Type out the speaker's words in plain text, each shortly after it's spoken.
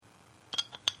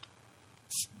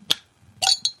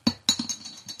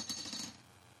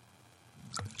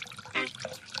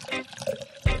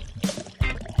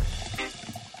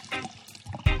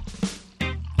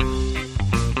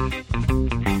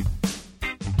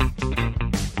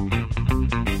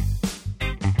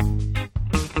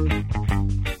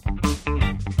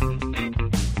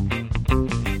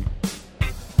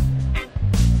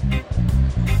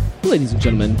ladies and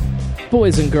gentlemen,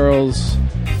 boys and girls,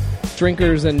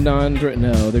 drinkers and no,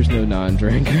 there's no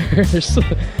non-drinkers.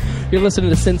 You're listening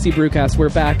to Cincy Brewcast. We're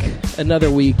back another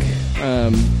week.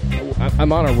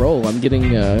 I'm on a roll. I'm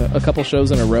getting a couple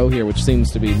shows in a row here, which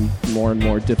seems to be more and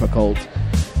more difficult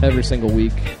every single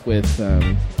week with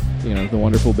the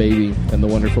wonderful baby and the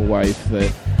wonderful wife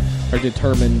that are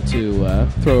determined to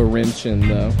throw a wrench in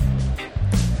the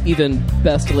even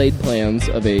best laid plans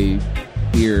of a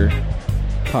beer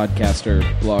podcaster,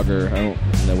 blogger. I don't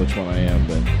know which one I am,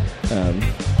 but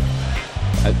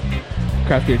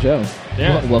Craft Beer Joe.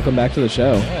 Yeah. Welcome back to the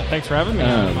show. Yeah, thanks for having me.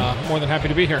 I'm more than happy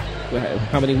to be here.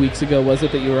 How many weeks ago was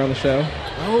it that you were on the show?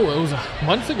 Oh, it was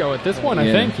months ago at this point,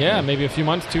 I think. Yeah, maybe a few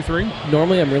months, 2, 3.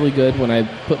 Normally I'm really good when I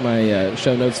put my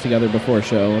show notes together before a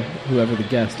show, whoever the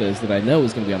guest is that I know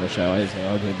is going to be on the show. I say,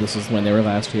 okay, this is when they were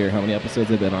last here, how many episodes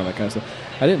they've been on, that kind of stuff.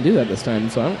 I didn't do that this time,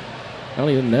 so I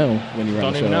don't even know when you were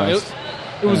on the show last.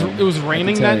 It was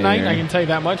raining that night, I can tell you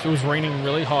that much. It was raining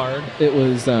really hard. It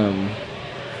was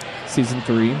Season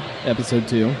 3, Episode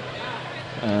 2.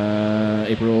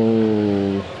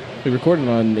 We recorded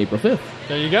on April 5th.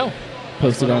 There you go.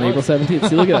 Posted on April 17th.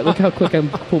 See, look at that. Look how quick I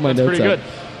pulled my notes pretty up.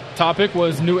 Good. Topic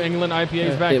was New England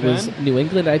IPAs back then. It was New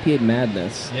England IPA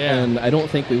madness. Yeah. And I don't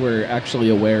think we were actually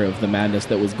aware of the madness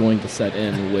that was going to set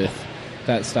in with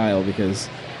that style because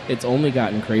it's only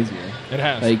gotten crazier. It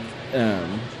has.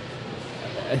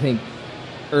 I think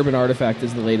Urban Artifact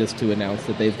is the latest to announce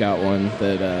that they've got one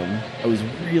that I was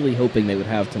really hoping they would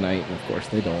have tonight, and of course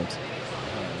they don't.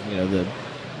 The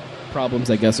problems,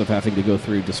 I guess, of having to go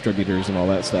through distributors and all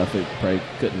that stuff, it probably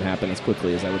couldn't happen as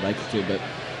quickly as I would like it to, but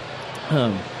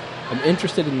I'm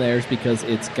interested in theirs because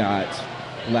it's got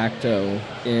lacto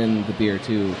in the beer,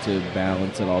 too, to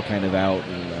balance it all kind of out.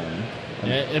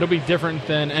 And it'll be different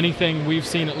than anything we've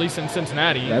seen, at least in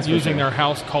Cincinnati, using their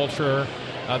house culture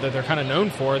that they're kind of known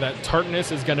for. That tartness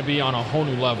is going to be on a whole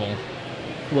new level.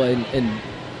 Well, and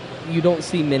you don't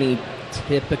see many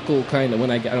typical kind of,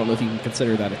 I don't know if you can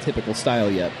consider that a typical style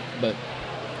yet, but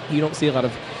you don't see a lot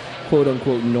of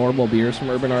quote-unquote normal beers from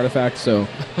Urban Artifact, so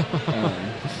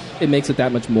it makes it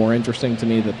that much more interesting to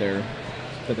me that they're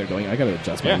doing. I got to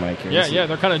adjust my mic here. Yeah,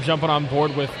 they're kind of jumping on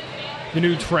board with the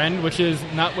new trend, which is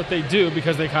not what they do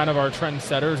because they kind of are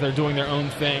trendsetters. They're doing their own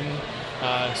thing.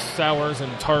 Sours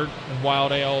and tart and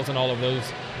wild ales and all of those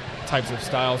types of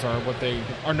styles are what they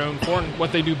are known for and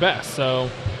what they do best. So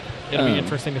it'll be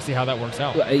interesting to see how that works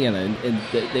out. And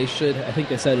they should. I think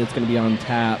they said it's going to be on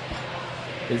tap.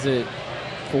 Is it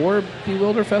for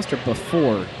Bewilderfest or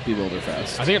before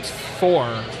Bewilderfest? I think it's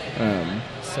 4.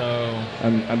 So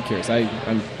I'm curious.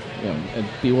 And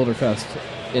Bewilderfest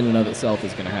in and of itself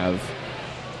is going to have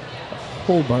a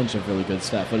whole bunch of really good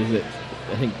stuff. What is it?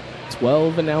 I think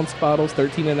 12 announced bottles,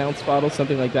 13 announced bottles,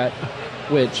 something like that.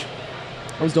 Which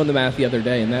I was doing the math the other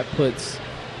day, and that puts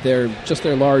their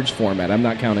large format. I'm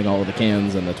not counting all of the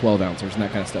cans and the 12 ounces and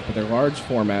that kind of stuff, but their large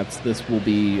formats, this will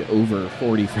be over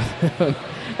 40 for them.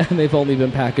 And they've only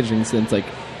been packaging since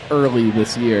early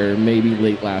this year, maybe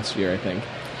late last year, I think.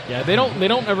 Yeah, they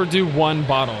don't ever do one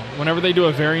bottle. Whenever they do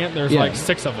a variant, there's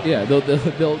 6 of them. Yeah,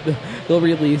 they'll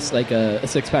release a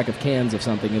 6-pack of cans of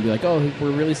something and be like, oh,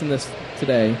 we're releasing this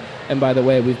today. And by the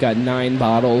way, we've got 9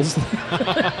 bottles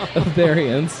of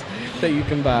variants that you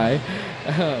can buy.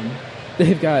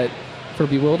 They've got, for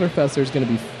Bewilderfest, there's going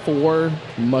to be 4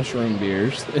 mushroom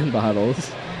beers in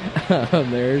bottles.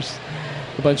 There's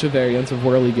a bunch of variants of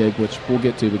Whirligig, which we'll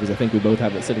get to because I think we both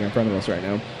have it sitting in front of us right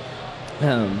now.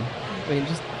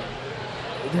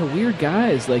 They're weird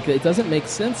guys. It doesn't make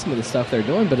sense, some of the stuff they're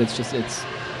doing, but it's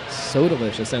so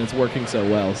delicious and it's working so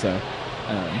well. So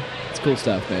it's cool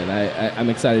stuff, man. I'm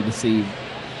excited to see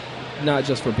not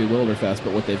just for Bewilderfest,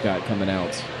 but what they've got coming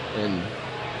out in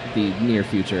the near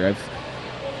future.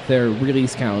 Their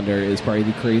release calendar is probably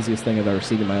the craziest thing I've ever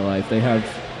seen in my life. They have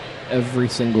every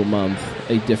single month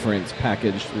a different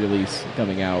packaged release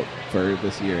coming out for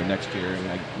this year, next year,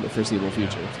 and the foreseeable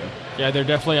future. So. Yeah, they're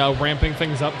definitely ramping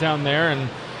things up down there, and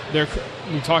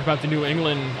we talk about the New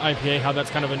England IPA, how that's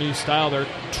kind of a new style. They're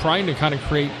trying to kind of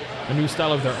create a new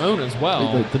style of their own as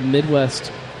well. The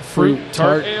Midwest fruit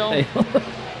tart ale.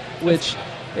 Which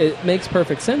it makes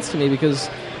perfect sense to me because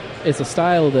it's a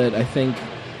style that I think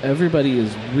everybody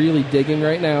is really digging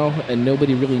right now, and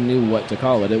nobody really knew what to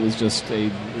call it. It was just a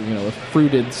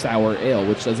fruited sour ale,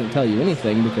 which doesn't tell you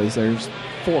anything because there's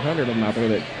 400 of them out there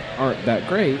that aren't that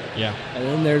great. Yeah. And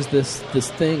then there's this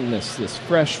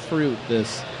fresh fruit,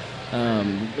 this a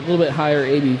little bit higher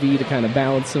ABV to kind of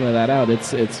balance some of that out.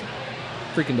 It's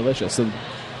freaking delicious. So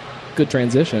good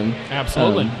transition.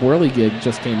 Absolutely. Whirligig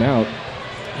just came out,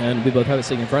 and we both have it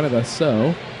sitting in front of us.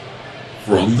 So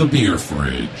from the beer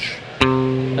fridge.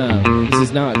 This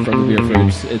is not from the beer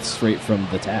fridge. It's straight from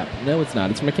the tap. No, it's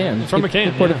not. It's from a can. It's from a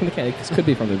can. Poured it from the can. It could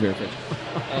be from the beer fridge.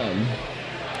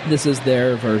 This is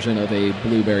their version of a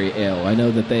blueberry ale. I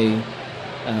know that they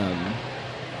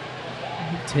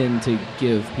tend to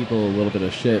give people a little bit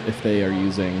of shit if they are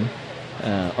using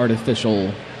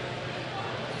artificial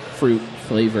fruit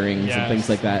flavorings and things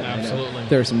like that. Absolutely.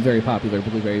 There are some very popular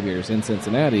blueberry beers in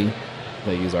Cincinnati.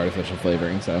 They use artificial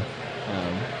flavoring, so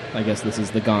I guess this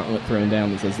is the gauntlet thrown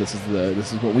down that says this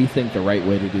is what we think the right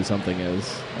way to do something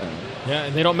is. Yeah,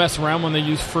 and they don't mess around when they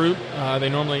use fruit. They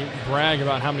normally brag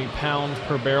about how many pounds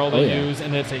per barrel they use,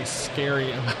 and it's a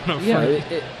scary amount of fruit.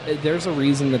 Yeah, there's a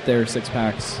reason that their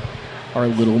 6-packs are a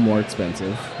little more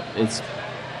expensive. It's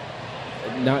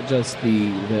not just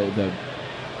the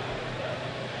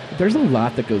there's a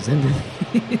lot that goes into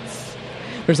these.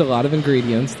 There's a lot of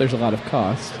ingredients. There's a lot of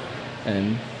cost,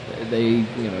 and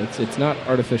it's not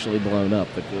artificially blown up.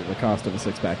 The cost of a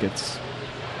 6-pack, it's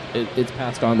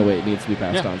passed on the way it needs to be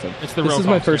passed on. So it's the this real is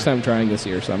my cost, first time trying this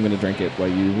year, so I'm going to drink it while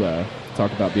you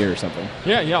talk about beer or something.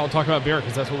 Yeah, I'll talk about beer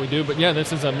because that's what we do. But yeah,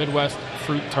 this is a Midwest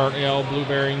fruit tart ale,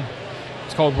 blueberry.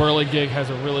 It's called Whirligig. Has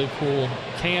a really cool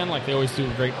can. Like they always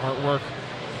do great artwork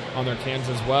on their cans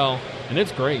as well, and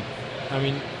it's great. I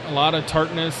mean, a lot of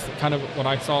tartness, kind of what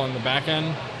I saw in the back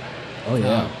end. Oh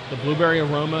yeah, the blueberry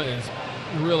aroma is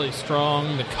really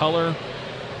strong. The color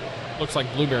looks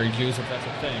like blueberry juice, if that's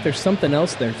a thing. There's something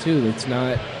else there too. It's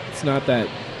not that.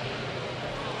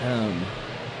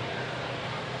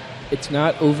 It's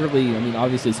not overly. I mean,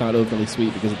 obviously, it's not overly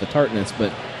sweet because of the tartness,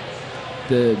 but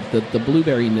the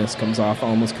blueberryness comes off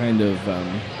almost kind of.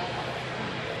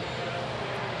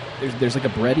 There's like a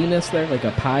breadiness there, like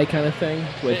a pie kind of thing.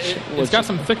 It's got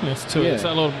some thickness to it. It's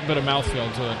got a little bit of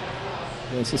mouthfeel to it.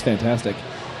 Yeah, this is fantastic.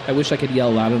 I wish I could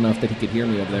yell loud enough that he could hear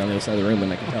me over there on the other side of the room,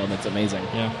 and I could tell him it's amazing.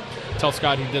 Yeah. Tell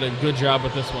Scott he did a good job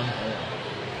with this one.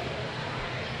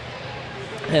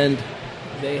 And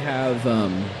they have...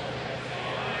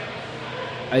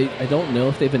 I don't know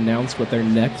if they've announced what their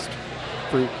next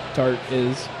fruit tart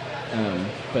is,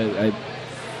 but I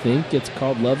think it's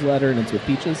called Love Letter, and it's with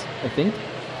peaches, I think.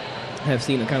 I've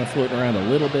seen it kind of floating around a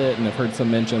little bit, and I've heard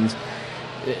some mentions.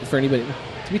 For anybody... Do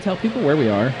we tell people where we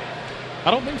are?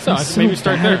 I don't think so. I'm so maybe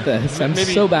start bad there. At this. I'm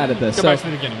so bad at this. Go back to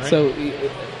the beginning, right? So,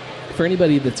 for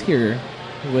anybody that's here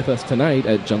with us tonight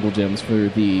at Jungle Gyms for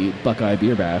the Buckeye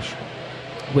Beer Bash,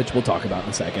 which we'll talk about in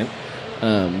a second,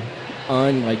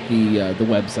 on like the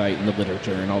website and the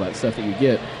literature and all that stuff that you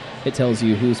get, it tells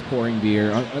you who's pouring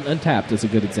beer. Untapped is a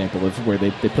good example of where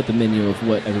they put the menu of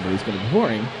what everybody's going to be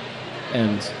pouring,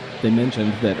 and they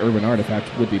mentioned that Urban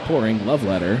Artifact would be pouring Love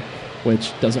Letter,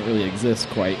 which doesn't really exist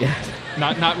quite yet.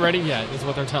 Not ready yet is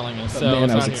what they're telling us. So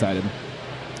man, I was excited.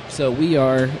 So we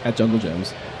are at Jungle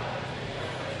Gyms,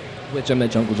 which I'm at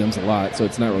Jungle Gyms a lot, so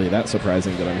it's not really that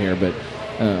surprising that I'm here, but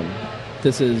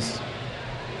this is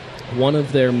one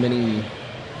of their many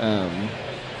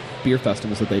beer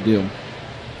festivals that they do.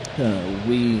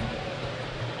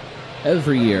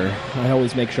 Every year, I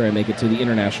always make sure I make it to the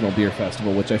International Beer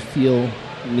Festival, which I feel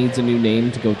needs a new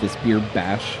name to go with this beer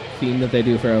bash theme that they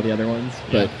do for all the other ones.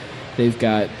 Yeah. But they've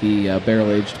got the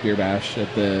barrel-aged beer bash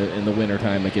in the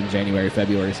wintertime, like in January,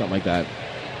 February, something like that.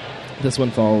 This one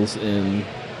falls in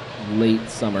late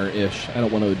summer-ish. I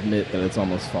don't want to admit that it's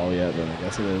almost fall yet, but I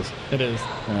guess it is. It is.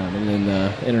 And then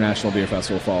the International Beer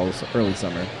Festival falls early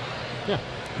summer. Yeah.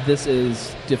 This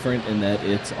is different in that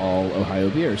it's all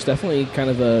Ohio beers. Definitely kind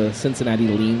of a Cincinnati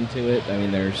lean to it. I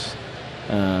mean, there's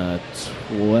 10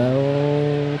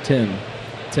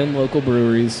 local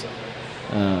breweries.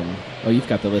 You've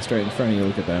got the list right in front of you.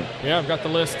 Look at that. Yeah, I've got the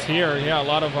list here. Yeah, a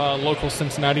lot of local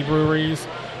Cincinnati breweries,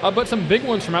 but some big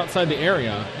ones from outside the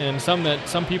area, and some that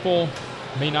some people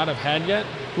may not have had yet.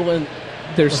 Well, and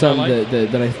there's some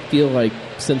that I feel like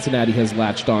Cincinnati has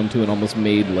latched onto and almost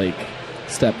made like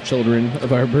stepchildren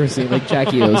of our brewery scene. Like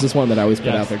Jackie O's is one that I always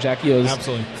put out there. Jackie O's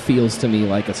feels to me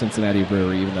like a Cincinnati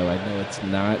brewery, even though I know it's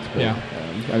not.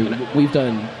 But, we've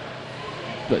done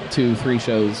 2-3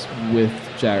 shows with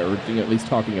Jack, or at least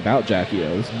talking about Jackie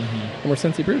O's, and we're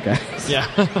Cincy brew guys. Yeah.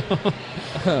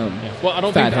 Well, I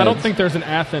don't think there's an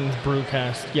Athens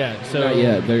brewcast yet. So not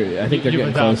yet. I think they're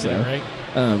getting close though. Right?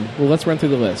 Well, let's run through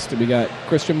the list. We got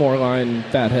Christian Moorline,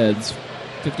 Fatheads,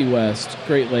 50 West,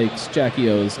 Great Lakes, Jackie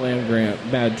O's, Land Grant,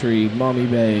 Bad Tree, Maumee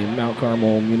Bay, Mount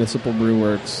Carmel, Municipal Brew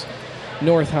Works,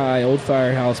 North High, Old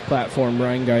Firehouse, Platform,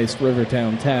 Rheingeist,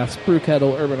 Rivertown, Taft's, Brew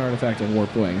Kettle, Urban Artifact, and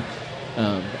Warped Wing.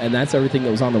 And that's everything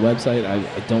that was on the website. I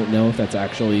don't know if that's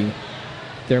actually...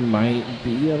 There might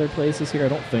be other places here. I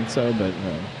don't think so, but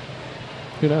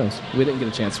who knows? We didn't get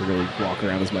a chance to really walk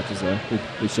around as much as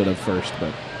we should have first,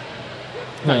 but...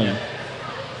 Not yet.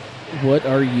 What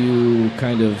are you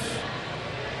kind of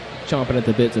chomping at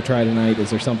the bit to try tonight? Is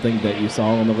there something that you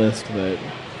saw on the list that...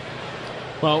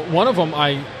 Well, one of them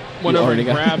I went over and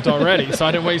got. grabbed already, so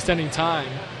I didn't waste any time.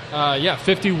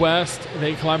 50 West,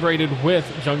 they collaborated with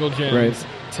Jungle Gyms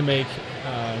to make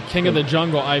King of the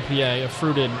Jungle IPA, a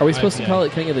fruited Are we supposed IPA. to call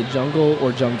it King of the Jungle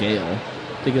or Jungale?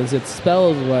 Because it's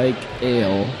spelled like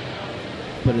ale,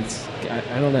 but it's...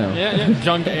 I don't know. Yeah,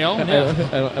 Jung Ale. Yeah.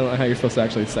 I don't know how you're supposed to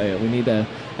actually say it. We need to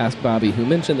ask Bobby, who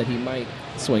mentioned that he might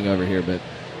swing over here, but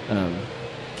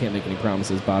can't make any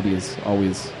promises. Bobby is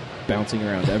always bouncing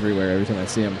around everywhere every time I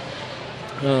see him.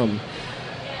 The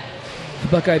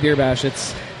Buckeye Beer Bash,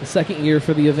 it's the second year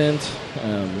for the event.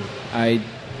 I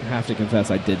have to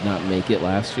confess I did not make it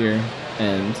last year,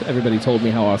 and everybody told me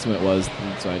how awesome it was,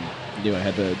 and so I knew I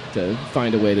had to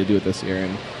find a way to do it this year.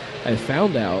 And I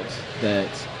found out that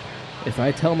if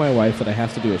I tell my wife that I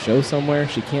have to do a show somewhere,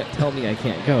 she can't tell me I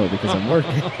can't go because I'm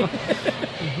working.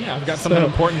 Yeah, I've got something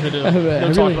important to do.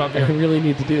 I really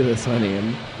need to do this, honey,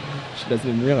 and she doesn't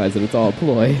even realize that it's all a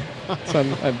ploy. So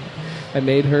I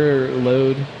made her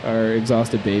load our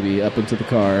exhausted baby up into the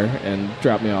car and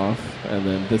drop me off, and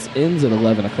then this ends at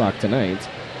 11 o'clock tonight,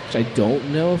 which I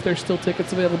don't know if there's still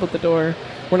tickets available at the door.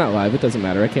 We're not live. It doesn't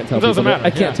matter. I can't tell people. I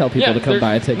can't tell people to come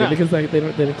buy a ticket because they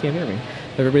can't hear me.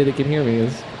 Everybody that can hear me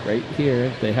is right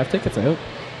here. They have tickets, I hope.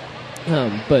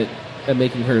 But I'm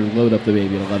making her load up the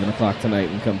baby at 11 o'clock tonight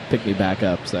and come pick me back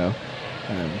up. So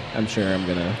I'm sure I'm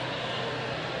gonna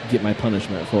get my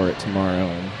punishment for it tomorrow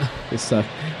and be stuck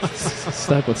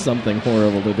with something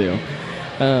horrible to do.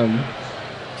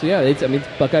 So yeah, it's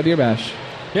Buckeye Beer Bash.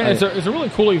 Yeah, it's a really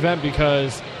cool event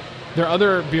because their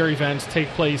other beer events take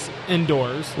place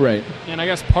indoors. Right. And I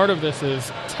guess part of this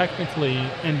is technically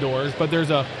indoors, but there's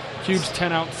a huge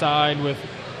tent outside with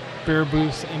beer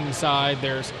booths inside.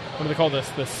 There's, what do they call this?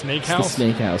 The Snake House? The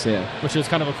Snake House, yeah. Which is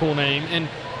kind of a cool name.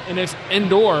 And it's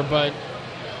indoor, but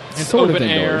it's sort open of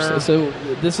indoors. air. So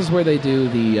this is where they do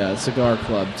the cigar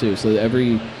club, too. So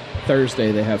every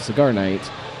Thursday they have cigar night,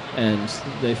 and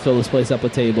they fill this place up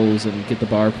with tables and get the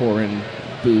bar pouring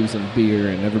booze and beer,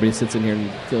 and everybody sits in here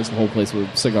and fills the whole place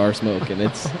with cigar smoke, and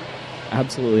it's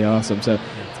absolutely awesome. So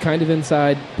it's kind of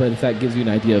inside, but if that gives you an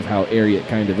idea of how airy it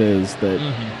kind of is, that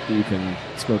you can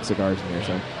smoke cigars in here.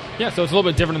 So yeah, so it's a little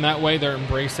bit different in that way. They're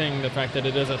embracing the fact that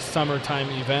it is a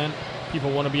summertime event. People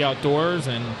want to be outdoors,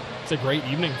 and it's a great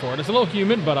evening for it. It's a little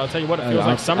humid, but I'll tell you what, it feels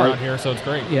like summer out here, so it's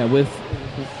great. Yeah, with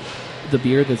the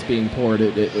beer that's being poured,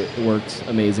 it works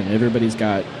amazing. Everybody's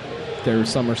got their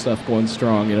summer stuff going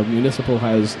strong. Municipal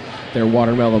has their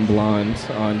Watermelon Blonde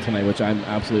on tonight, which I'm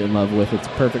absolutely in love with. It's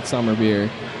perfect summer beer.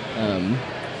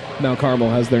 Mount Carmel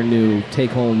has their new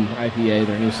take-home IPA,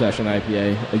 their new session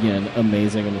IPA. Again,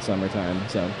 amazing in the summertime.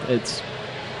 So it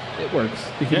works.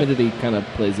 The humidity kind of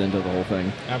plays into the whole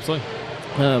thing. Absolutely.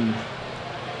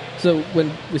 So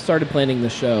when we started planning the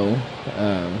show,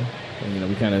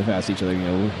 we kind of asked each other,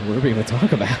 what are we going to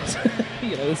talk about?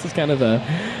 This is kind of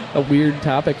a weird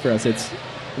topic for us. It's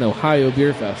an Ohio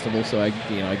Beer Festival, so I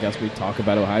guess we talk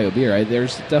about Ohio beer.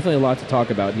 There's definitely a lot to talk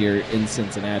about here in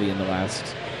Cincinnati in the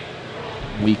last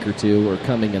week or two, or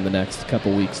coming in the next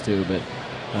couple weeks too. But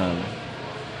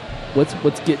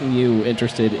what's getting you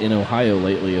interested in Ohio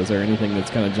lately? Is there anything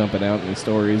that's kind of jumping out, any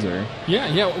stories or?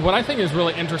 Yeah. What I think is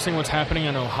really interesting what's happening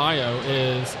in Ohio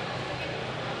is,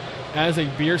 as a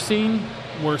beer scene,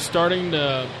 we're starting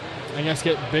to, I guess,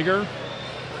 get bigger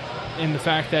in the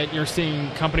fact that you're seeing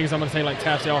companies, I'm going to say, like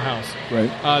Taft Ale House.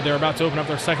 Right. They're about to open up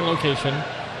their second location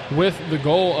with the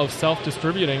goal of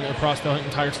self-distributing across the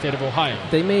entire state of Ohio.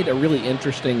 They made a really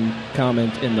interesting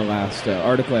comment in the last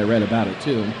article I read about it,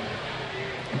 too,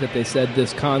 that they said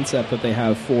this concept that they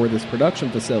have for this production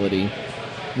facility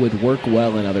would work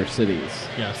well in other cities.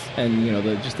 Yes. And,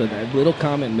 just a little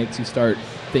comment makes you start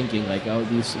thinking, like, oh,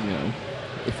 these,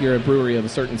 if you're a brewery of a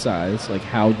certain size, like,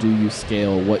 how do you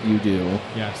scale what you do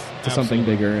to something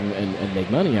bigger and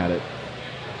make money at it?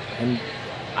 And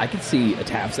I could see a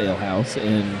Taft's Ale House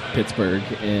in Pittsburgh,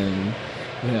 and,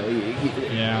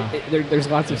 there's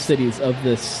lots of cities of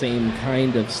this same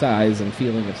kind of size and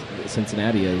feeling as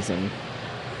Cincinnati is. And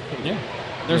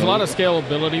there's a lot of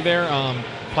scalability there.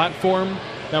 Platform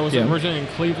that was originally in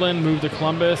Cleveland, moved to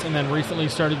Columbus, and then recently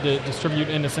started to distribute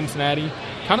into Cincinnati.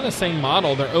 Kind of the same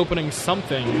model. They're opening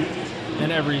something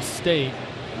in every state,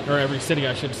 or every city,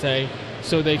 I should say,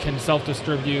 so they can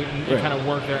self-distribute and kind of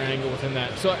work their angle within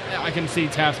that. So I can see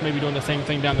Taft's maybe doing the same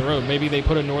thing down the road. Maybe they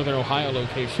put a Northern Ohio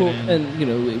location in.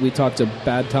 And, we talked to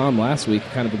Bad Tom last week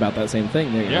kind of about that same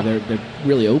thing. They're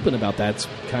really open about that. It's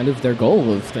kind of their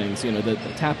goal of things. The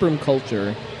taproom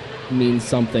culture means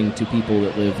something to people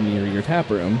that live near your tap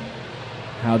room.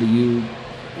 how do you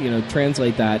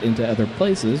translate that into other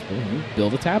places? Well,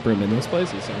 build a tap room in those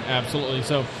places. So. Absolutely.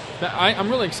 So I'm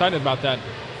really excited about that.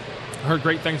 I heard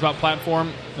great things about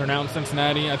Platform. They're now in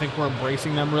Cincinnati. I think we're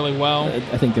embracing them really well.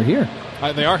 I think they're here.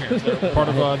 They are here. They're part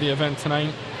of the event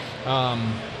tonight.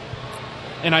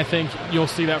 And I think you'll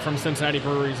see that from Cincinnati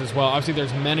breweries as well. Obviously,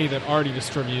 there's many that already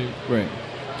distribute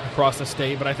across the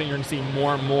state, but I think you're going to see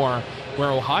more and more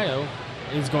where Ohio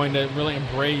is going to really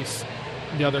embrace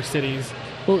the other cities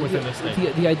within the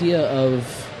state. The idea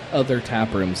of other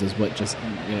tap rooms is what just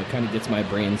kind of gets my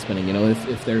brain spinning.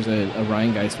 If there's a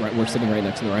Rheingeist, we're sitting right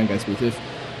next to the Rheingeist booth. If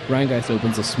Rheingeist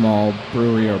opens a small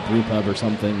brewery or brew pub or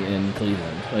something in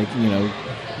Cleveland,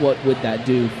 what would that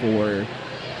do for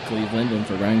Cleveland and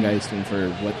for Rheingeist and for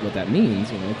what that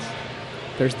means?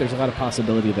 There's a lot of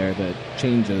possibility there that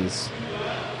changes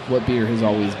what beer has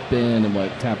always been and what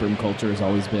taproom culture has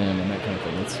always been and that kind of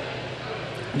thing.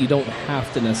 You don't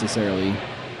have to necessarily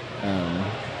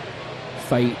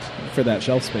fight for that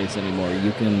shelf space anymore.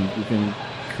 You can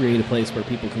create a place where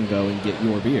people can go and get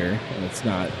your beer, and it's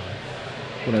not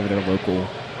whatever their local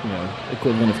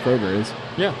equivalent of Kroger is.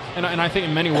 Yeah, and I think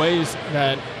in many ways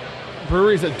that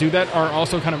breweries that do that are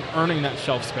also kind of earning that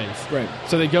shelf space. Right.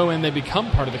 So they go in, they become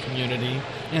part of the community,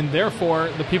 and therefore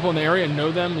the people in the area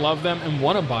know them, love them, and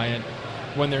want to buy it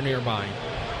when they're nearby.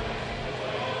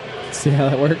 See how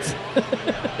that works?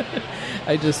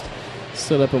 I just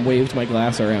stood up and waved my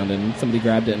glass around, and somebody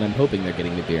grabbed it, and I'm hoping they're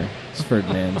getting the beer. It's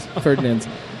Ferdinand's. Ferdinand's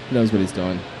knows what he's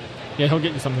doing. Yeah, he'll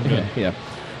get you something good. Yeah.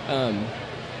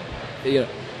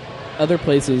 Other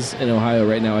places in Ohio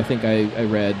right now, I think I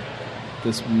read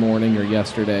this morning or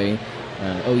yesterday,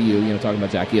 OU, talking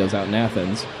about Jack Eos out in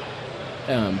Athens,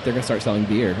 they're going to start selling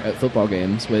beer at football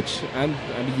games, which I'm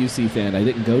a UC fan. I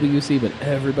didn't go to UC, but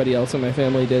everybody else in my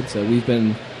family did, so we've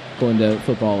been going to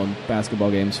football and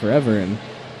basketball games forever, and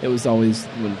it was always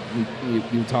when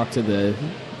you talk to the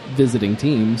visiting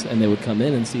teams and they would come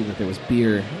in and see that there was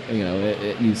beer at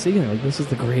UC, and they're like, this is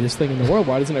the greatest thing in the world,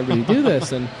 why doesn't everybody do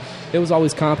this? And it was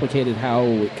always complicated how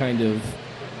it kind of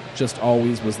just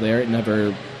always was there. It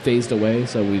never phased away,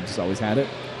 so we just always had it.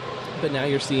 But now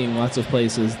you're seeing lots of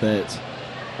places that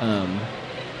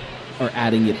are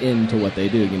adding it into what they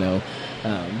do.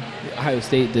 Ohio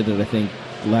State did it, I think,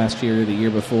 last year, the year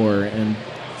before, and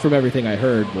from everything I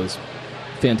heard was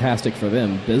fantastic for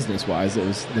them business-wise.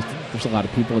 There's a lot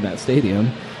of people in that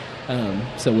stadium.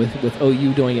 So with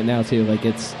OU doing it now too,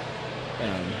 it's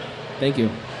thank you.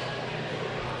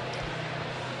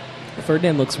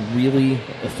 Ferdinand looks really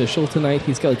official tonight.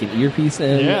 He's got an earpiece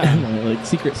in, and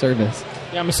Secret Service.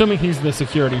 Yeah, I'm assuming he's the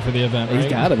security for the event, right? He's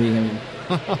got to be.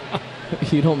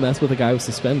 You don't mess with a guy with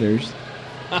suspenders.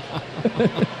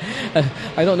 I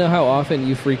don't know how often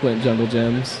you frequent Jungle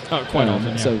Gyms. Oh, quite often,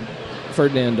 yeah. So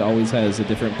Ferdinand always has a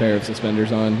different pair of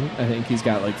suspenders on. I think he's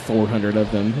got 400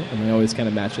 of them, and they always kind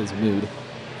of match his mood.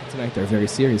 Tonight they're very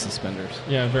serious suspenders.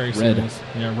 Yeah, very red. Serious.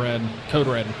 Yeah, red. Code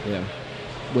Red. Yeah.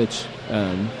 Which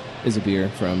is a beer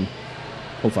from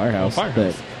Old Firehouse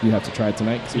that you have to try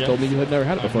tonight because you told me you had never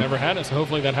had it before. I've never had it, so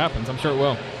hopefully that happens. I'm sure it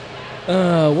will.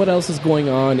 What else is going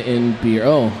on in beer?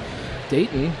 Oh,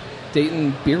 Dayton.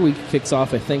 Dayton Beer Week kicks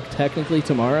off, I think, technically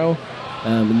tomorrow.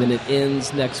 And then it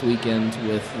ends next weekend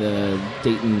with the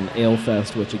Dayton Ale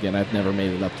Fest, which, again, I've never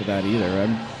made it up to that either.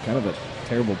 I'm kind of a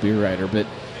terrible beer writer, but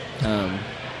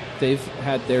they've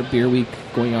had their beer week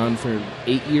going on for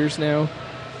 8 years now.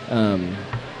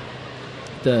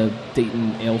 The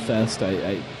Dayton Ale Fest,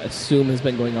 I assume, has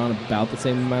been going on about the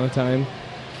same amount of time.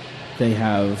 They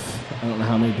have, I don't know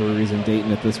how many breweries in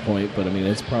Dayton at this point, but,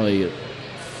 it's probably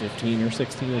 15 or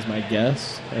 16 is my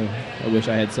guess. I wish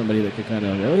I had somebody that could kind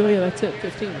of, oh yeah, that's it,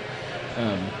 15.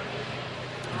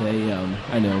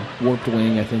 I know Warped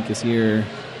Wing, I think, is here.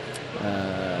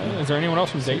 Is there anyone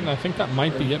else from Dayton? I think that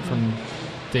might be it from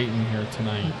Dayton here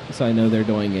tonight. So I know they're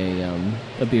doing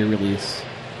a beer release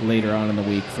later on in the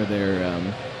week for their,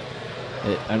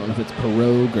 I don't know if it's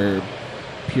Pirogue or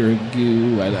Pure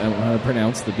Goo. I don't know how to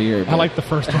pronounce the beer. I like the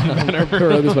first one better.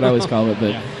 Pirogue is what I always call it,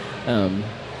 but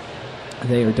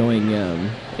they are doing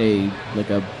a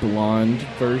blonde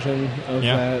version of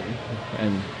that,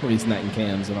 and releasing that in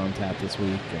cans and on tap this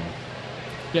week.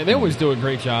 Yeah, they always do a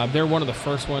great job. They're one of the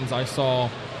first ones I saw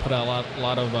put out a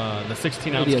lot of the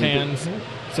 16-ounce cans.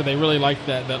 So they really liked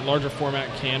that larger format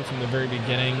can from the very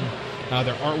beginning.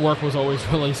 Their artwork was always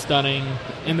really stunning,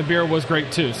 and the beer was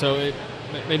great too. So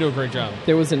they do a great job.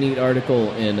 There was a neat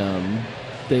article in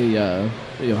the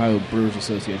Ohio Brewers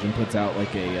Association puts out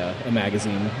a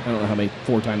magazine. I don't know how many,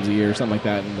 4 times a year or something like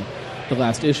that. And the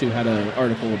last issue had an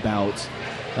article about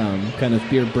kind of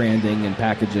beer branding and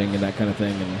packaging and that kind of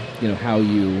thing, and how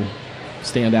you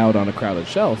stand out on a crowded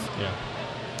shelf. Yeah.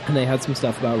 And they had some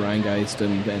stuff about Rheingeist,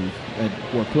 and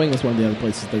Warped Wing was one of the other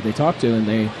places that they talked to, and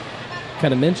they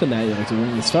kind of mentioned that, like, so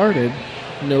when we started,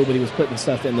 nobody was putting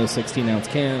stuff in those 16-ounce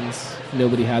cans.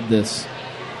 Nobody had this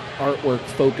artwork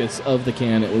focus of the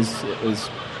can. It was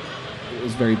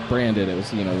very branded. It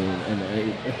was,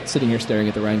 and sitting here staring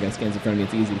at the Rheingeist cans in front of me,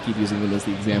 it's easy to keep using them as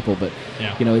the example, but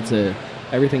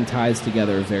everything ties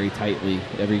together very tightly.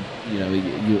 The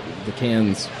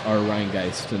cans are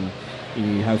Rheingeist, and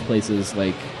you have places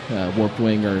like Warped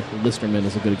Wing or Listermann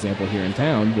is a good example here in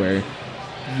town, where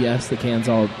yes, the cans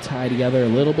all tie together a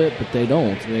little bit, but they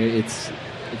don't. It's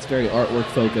very artwork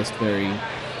focused,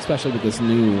 especially with this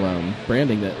new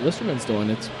branding that Listermann's doing.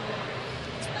 It's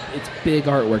big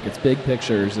artwork, it's big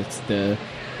pictures. It's the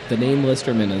name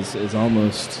Listermann is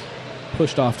almost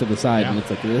pushed off to the side, and it's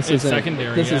like this isn't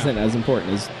secondary. This isn't as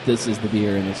important as this is the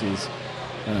beer, and this is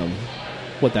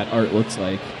what that art looks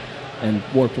like. And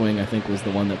Warped Wing, I think, was the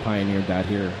one that pioneered that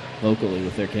here locally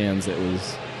with their cans.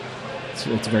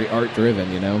 It's very art driven,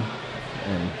 and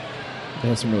they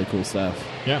have some really cool stuff.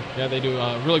 Yeah, they do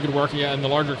really good work. Yeah, and the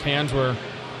larger cans were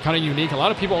kind of unique. A lot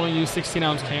of people only use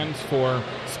 16-ounce cans for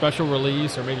special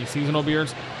release or maybe seasonal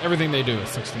beers. Everything they do is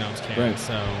 16-ounce cans. Right.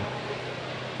 So,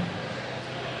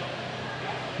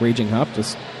 Raging Hop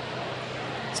just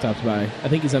stopped by. I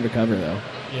think he's undercover, though.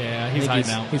 Yeah, he's hiding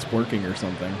out. He's working or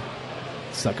something.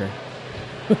 Sucker.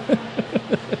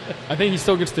 I think he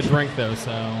still gets to drink, though,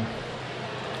 so...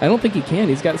 I don't think he can.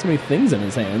 He's got so many things in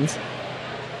his hands.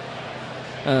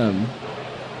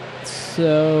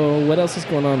 So, what else is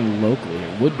going on locally?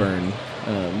 Woodburn.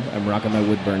 I'm rocking my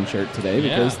Woodburn shirt today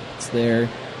because it's their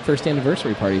first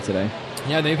anniversary party today.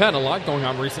 Yeah, they've had a lot going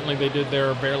on recently. They did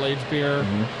their barrel-aged beer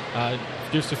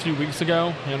just a few weeks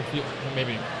ago.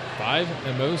 Maybe 5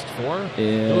 at most, 4.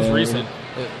 It was recent.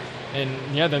 And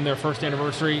then their first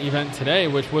anniversary event today,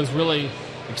 which was really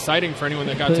exciting for anyone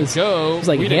that got to go. It was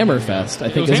like Hammerfest, I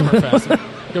think. It was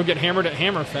Hammerfest. Go get hammered at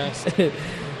Hammerfest.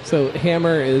 So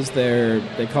Hammer is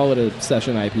they call it a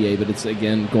session IPA, but it's,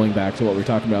 again, going back to what we were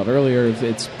talking about earlier.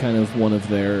 It's kind of one of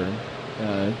their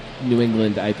New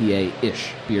England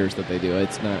IPA-ish beers that they do.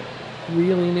 It's not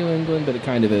really New England, but it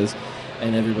kind of is.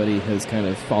 And everybody has kind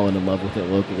of fallen in love with it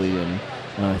locally, and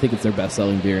I think it's their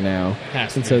best-selling beer now.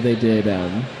 So they did...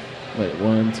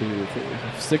 1, 2, 3,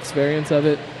 6 variants of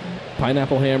it.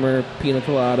 Pineapple Hammer, Pina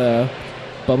Colada,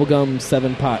 Bubblegum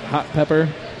 7-Pot Hot Pepper.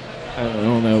 I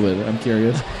don't know, but I'm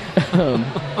curious.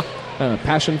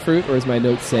 Passion Fruit, or as my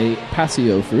notes say,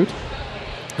 Passio Fruit.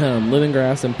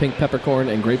 Lemongrass and Pink Peppercorn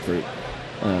and Grapefruit.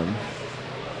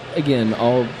 Again,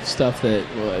 all stuff that,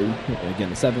 the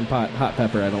 7-Pot Hot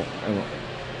Pepper, I don't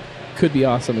could be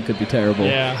awesome, it could be terrible.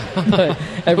 Yeah. But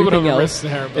everything else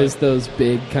is those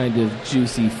big kind of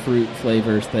juicy fruit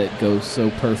flavors that go so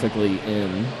perfectly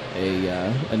in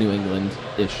a New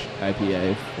England-ish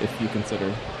IPA, if you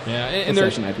consider a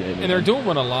session IPA. And they're doing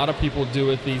what a lot of people do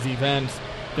at these events.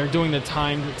 They're doing the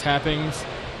timed tappings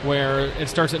where it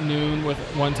starts at noon with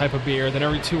one type of beer, then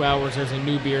every 2 hours there's a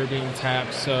new beer being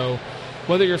tapped. So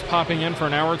whether you're popping in for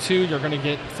an hour or two, you're going to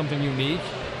get something unique.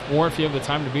 Or if you have the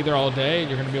time to be there all day,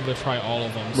 you're going to be able to try all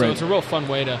of them. So It's a real fun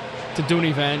way to do an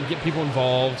event, get people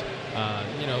involved.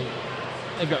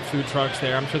 They've got food trucks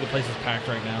there. I'm sure the place is packed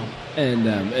right now. And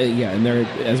and they're,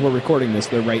 as we're recording this,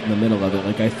 they're right in the middle of it.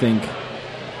 Like, I think,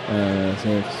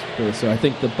 so I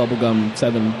think the Bubblegum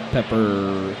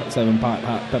 7-Pot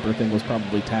Hot Pepper thing was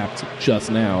probably tapped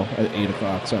just now at 8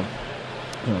 o'clock. So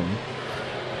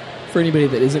for anybody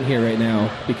that isn't here right now,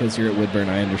 because you're at Woodburn,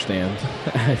 I understand.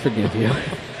 I forgive you.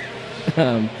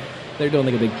 They're doing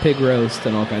like a big pig roast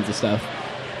and all kinds of stuff.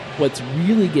 What's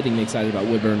really getting me excited about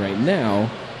Woodburn right now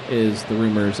is the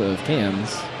rumors of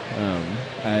cans.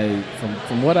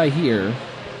 From what I hear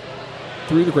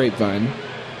through the grapevine,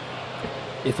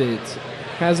 if it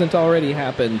hasn't already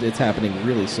happened, it's happening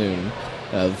really soon,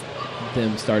 of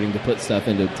them starting to put stuff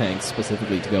into tanks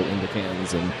specifically to go into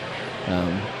cans. And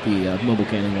the mobile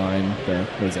canning line,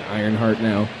 what is it, Ironheart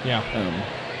now? Yeah.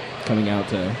 Coming out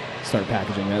to start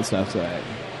packaging that stuff. So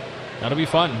that'll be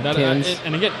fun.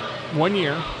 And again, 1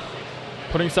 year,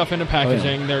 putting stuff into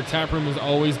packaging. Their tap room is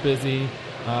always busy.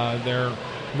 They're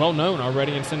well known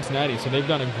already in Cincinnati, so they've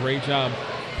done a great job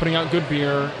putting out good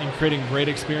beer and creating great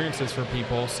experiences for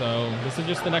people. So this is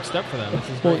just the next step for them. This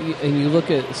is great. Well, and you look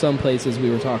at some places.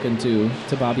 We were talking to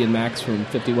Bobby and Max from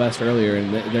 50 West earlier,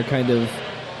 and they're kind of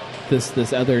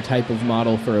this other type of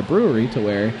model for a brewery, to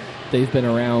where they've been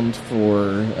around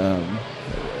for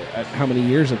how many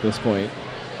years at this point,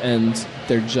 and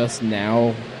they're just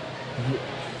now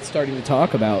starting to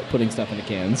talk about putting stuff into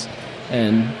cans.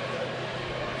 And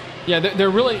Yeah, they're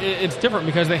really, it's different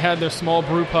because they had their small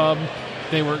brew pub.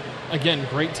 They were, again,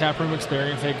 great taproom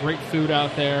experience. They had great food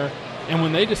out there. And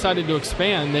when they decided to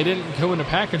expand, they didn't go into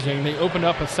packaging. They opened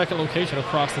up a second location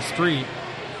across the street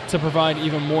to provide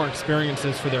even more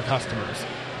experiences for their customers.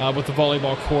 With the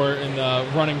volleyball court and the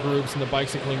running groups and the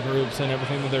bicycling groups and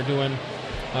everything that they're doing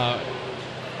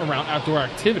around outdoor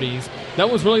activities. That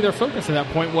was really their focus at that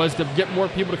point, was to get more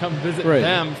people to come visit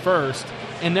them first.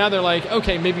 And now they're like,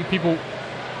 okay, maybe people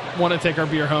want to take our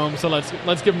beer home, so let's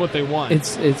give them what they want.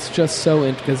 It's just so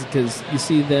interesting because you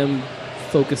see them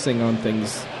focusing on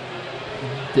things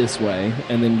this way,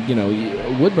 and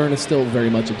then Woodburn is still very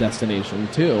much a destination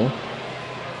too,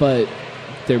 but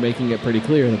they're making it pretty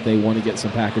clear that they want to get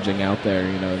some packaging out there,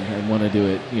 and want to do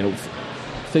it,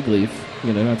 Fig Leaf,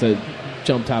 not to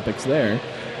jump topics there,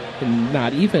 and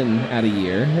not even at a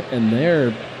year, and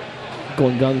they're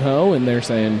going gung-ho, and they're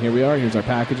saying, here we are, here's our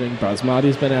packaging.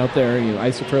 Basmati's been out there,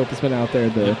 Isotrope has been out there,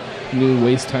 the new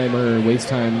Waste Time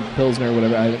Pilsner,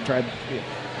 whatever, I haven't tried.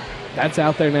 That's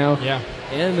out there now. Yeah.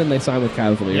 And then they sign with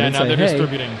Cavalier. Yeah, and now say, they're hey,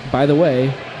 distributing. By the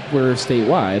way, we're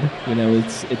statewide.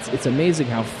 It's amazing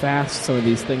how fast some of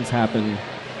these things happen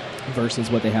versus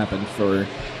what they happened for,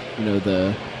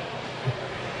 the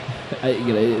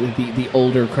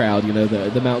older crowd.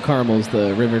 The Mount Carmels,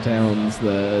 the Rivertowns,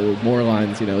 the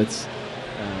Moorlines.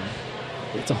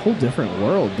 It's a whole different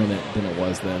world than it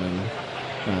was then,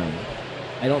 and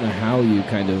I don't know how you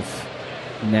kind of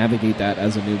navigate that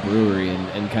as a new brewery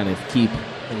and kind of keep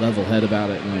a level head about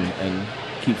it and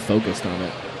keep focused on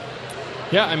it.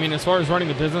 Yeah, I mean, as far as running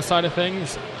the business side of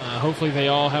things, hopefully they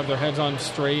all have their heads on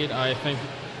straight. I think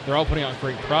they're all putting out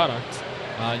great products.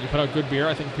 You put out good beer,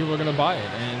 I think people are going to buy it,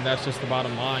 and that's just the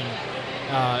bottom line.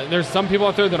 There's some people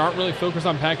out there that aren't really focused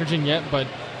on packaging yet, but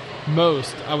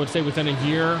most, I would say within a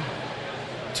year,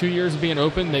 2 years of being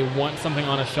open, they want something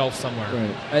on a shelf somewhere.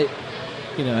 Right.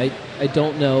 I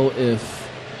don't know if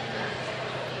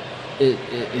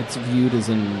it's viewed as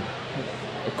a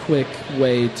quick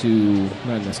way to,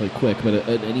 not necessarily quick, but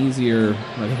an easier,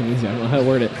 I don't know how to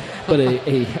word it, but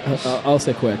I'll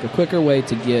say quick, a quicker way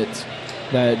to get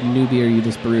that new beer you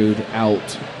just brewed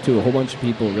out to a whole bunch of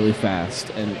people really fast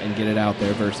and get it out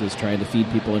there versus trying to feed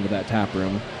people into that tap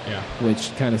room,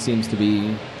 which kind of seems to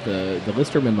be the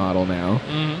Listerman model now.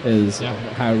 Is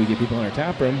how do we get people in our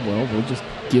tap room? Well, we'll just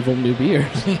give them new beers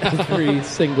every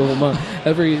single month.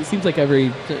 It seems like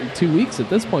every 2 weeks at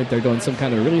this point they're doing some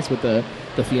kind of release with the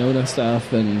Fiona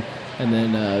stuff and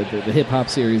then the hip hop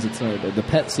series. It's the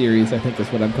pet series, I think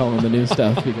is what I'm calling the new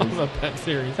stuff. Because the pet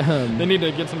series. They need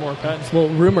to get some more pets. Well,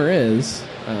 rumor is,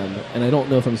 and I don't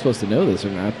know if I'm supposed to know this or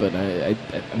not, but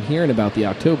I'm hearing about the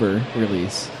October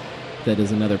release that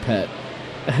is another pet,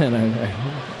 and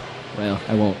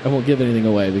I won't give anything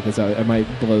away because I might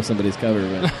blow somebody's cover,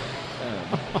 but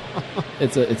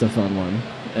it's a fun one,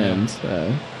 and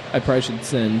I probably should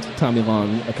send Tommy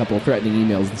Long a couple of threatening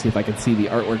emails and see if I can see the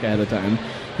artwork ahead of time.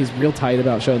 He's real tight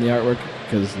about showing the artwork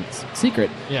because it's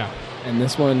secret. Yeah. And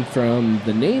this one, from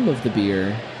the name of the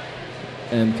beer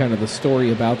and kind of the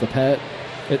story about the pet,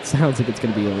 it sounds like it's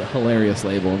going to be a hilarious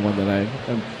label and one that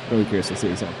I'm really curious to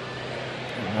see. So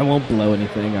I won't blow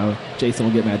anything. Jason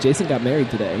will get mad. Jason got married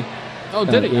today. Oh,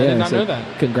 did he? I did not know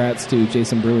that. Congrats to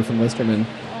Jason Brewer from Listerman.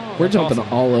 We're jumping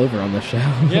all over on the show.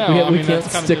 Yeah, we can't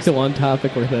stick to one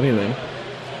topic worth anything.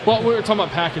 Well, we were talking about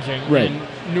packaging. Right. In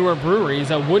newer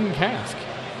breweries, a wooden cask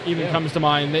even comes to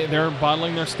mind. They're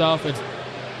bottling their stuff. It's,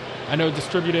 I know,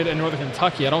 distributed in Northern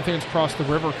Kentucky. I don't think it's crossed the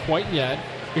river quite yet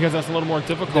because that's a little more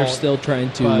difficult. They're still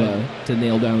trying to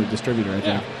nail down the distributor, I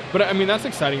think. But, I mean, that's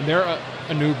exciting. They're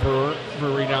a new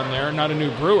brewery down there, not a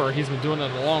new brewer. He's been doing it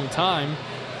a long time.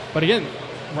 But, again,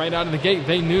 right out of the gate,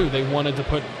 they knew they wanted to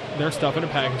put their stuff in a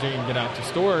packaging and get out to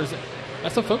stores.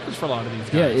 That's the focus for a lot of these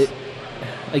guys.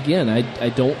 Yeah, I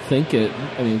don't think it.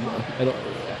 I mean, I don't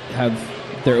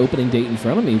have their opening date in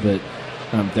front of me, but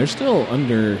they're still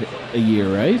under a year,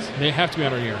 right? They have to be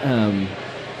under a year.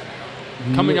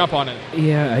 Coming up on it.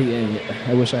 Yeah,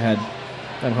 I wish I had.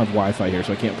 I don't have Wi-Fi here,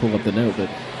 so I can't pull up the note. But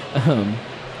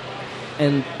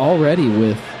and already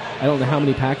with, I don't know how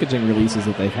many packaging releases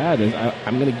that they've had.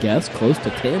 I'm going to guess close to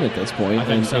 10 at this point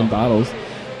in bottles.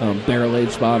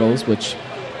 Barrel-aged bottles, which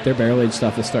their barrel-aged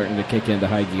stuff is starting to kick into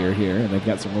high gear here, and they've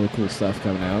got some really cool stuff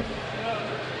coming out.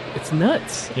 It's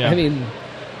nuts. Yeah. I mean,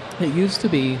 it used to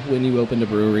be when you opened a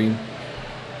brewery,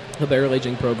 the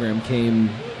barrel-aging program came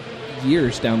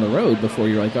years down the road before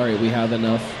you're like, all right, we have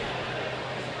enough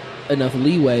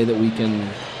leeway that we can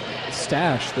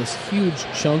stash this huge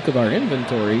chunk of our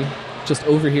inventory just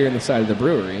over here in the side of the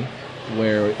brewery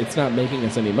where it's not making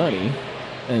us any money.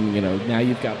 And, now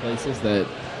you've got places that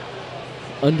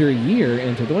under a year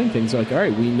into doing things, they're like, all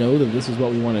right, we know that this is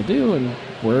what we want to do, and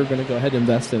we're going to go ahead and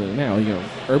invest in it now.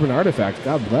 Urban Artifact,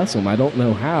 God bless them. I don't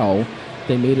know how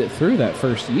they made it through that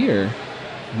first year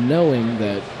knowing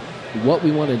that what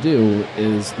we want to do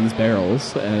is these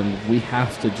barrels, and we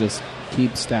have to just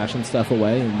keep stashing stuff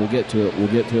away, and we'll get to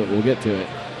it.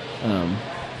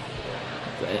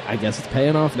 I guess it's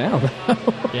paying off now.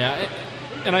 Yeah,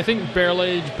 and I think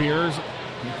barrel-aged beers,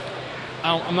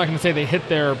 I'm not going to say they hit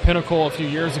their pinnacle a few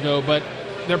years ago, but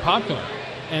they're popular.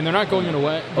 And they're not going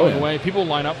away. People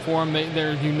line up for them.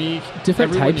 They're unique.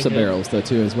 Different types of barrels, though,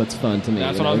 too, is what's fun to me.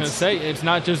 That's what I was going to say. It's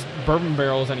not just bourbon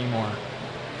barrels anymore.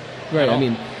 Right. I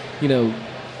mean,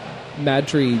 Mad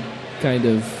Tree kind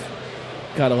of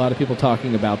got a lot of people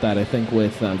talking about that, I think,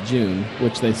 with June,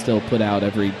 which they still put out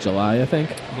every July, I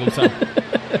think. I believe so.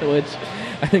 Which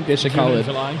I think they should call it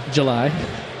July.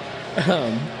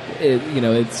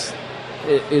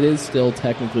 It is still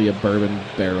technically a bourbon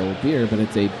barrel beer, but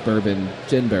it's a bourbon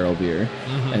gin barrel beer.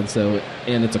 Mm-hmm.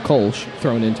 And it's a Kolsch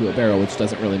thrown into a barrel, which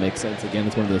doesn't really make sense. Again,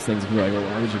 it's one of those things where you're like,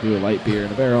 well, why would you do a light beer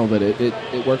in a barrel? But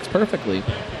it works perfectly.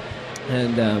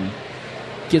 And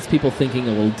gets people thinking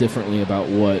a little differently about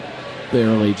what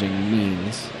barrel aging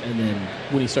means. And then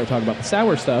when you start talking about the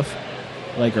sour stuff,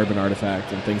 like Urban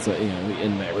Artifact and things like,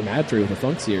 in Mad Tree with the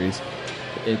Funk series,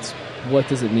 it's what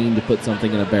does it mean to put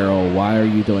something in a barrel? Why are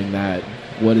you doing that?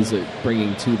 What is it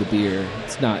bringing to the beer?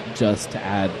 It's not just to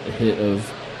add a hit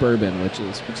of bourbon, which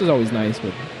is always nice,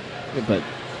 but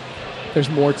there's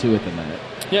more to it than that.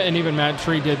 Yeah, and even Mad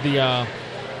Tree did the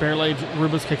barrel-aged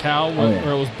Rubus Cacao,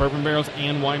 where it was bourbon barrels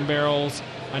and wine barrels.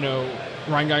 I know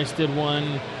Rheingeist did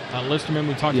one. Listermann,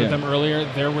 we talked about them earlier.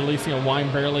 They're releasing a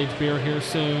wine barrel-aged beer here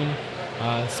soon.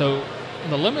 So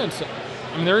the limits,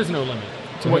 there is no limit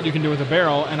to what you can do with a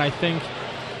barrel, and I think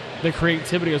the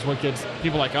creativity is what gets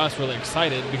people like us really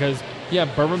excited because,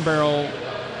 bourbon barrel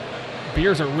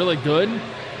beers are really good,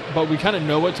 but we kind of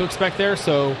know what to expect there,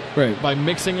 so by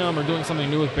mixing them or doing something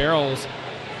new with barrels,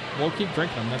 we'll keep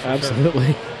drinking them, that's for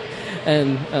Absolutely. Sure.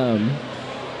 And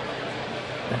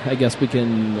I guess we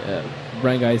can,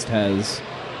 Rheingeist has,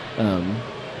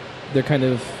 they're kind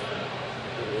of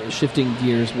shifting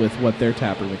gears with what their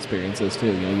taproom experience is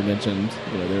too. You mentioned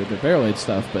their barrel aged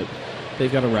stuff, but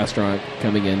they've got a restaurant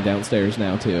coming in downstairs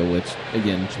now too, which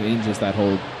again changes that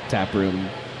whole taproom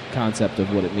concept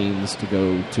of what it means to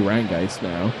go to Rheingeist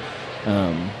now.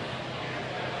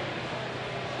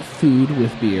 Food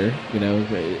with beer,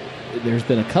 there's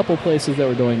been a couple places that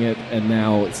were doing it, and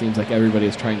now it seems like everybody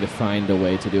is trying to find a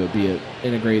way to do it, be it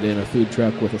integrate in a food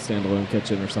truck with a standalone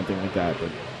kitchen or something like that.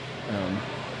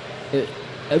 But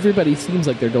everybody seems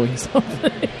like they're doing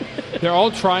something. They're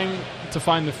all trying to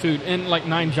find the food. And like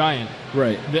Nine Giant,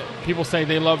 right? People say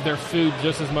they love their food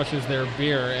just as much as their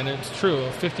beer, and it's true.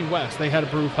 50 West, they had a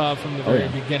brew pub from the very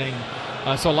beginning.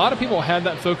 So a lot of people had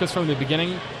that focus from the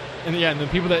beginning. And the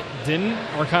people that didn't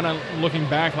are kind of looking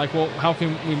back like, well, how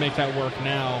can we make that work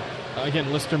now? Again,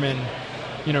 Listermann,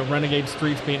 Renegade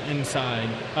Streets being inside.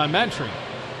 Mad Tree.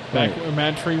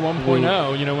 Mad Tree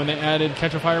 1.0, when they added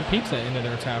Catch a Fire Pizza into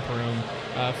their tap room.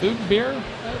 Food, beer,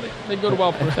 they go to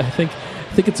well. I think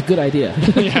it's a good idea.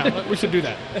 Yeah, we should do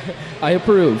that. I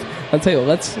approve. I'll tell you,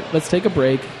 let's take a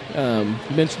break. You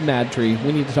mentioned Mad Tree.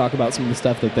 We need to talk about some of the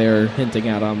stuff that they're hinting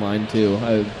out online too.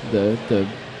 The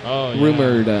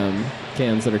rumored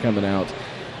cans that are coming out.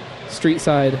 Street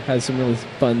Side has some really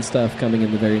fun stuff coming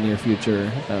in the very near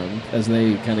future as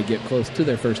they kind of get close to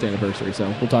their first anniversary.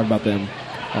 So we'll talk about them.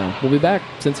 We'll be back.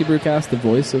 Cincy Brewcast, the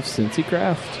voice of Cincy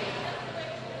Craft.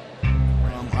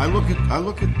 I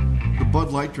look at the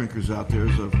Bud Light drinkers out there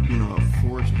as a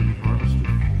forest to be harvested.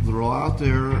 They're all out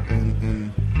there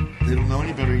and they don't know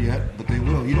any better yet, but they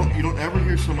will. You don't ever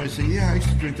hear somebody say, "Yeah, I used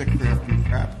to drink that craft beer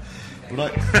crap."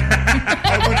 But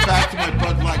I went back to my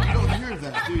Bud Light. You don't hear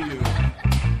that, do you?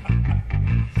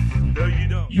 No, you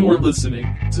don't. You're listening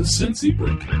to Cincy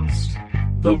Brewcast,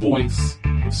 the voice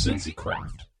of Cincy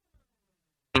Craft.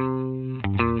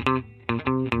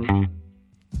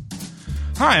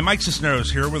 Hi, Mike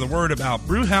Cisneros here with a word about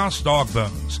Brewhouse Dog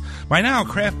Bones. By now,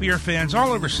 craft beer fans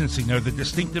all over Cincy know the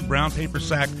distinctive brown paper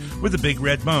sack with a big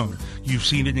red bone. You've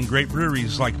seen it in great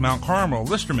breweries like Mount Carmel,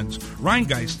 Listermann's,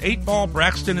 Rheingeist, 8 Ball,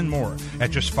 Braxton, and more.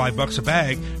 At just $5 a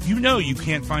bag, you know you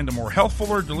can't find a more healthful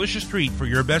or delicious treat for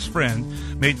your best friend,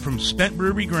 made from spent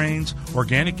brewery grains,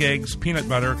 organic eggs, peanut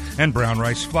butter, and brown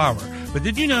rice flour. But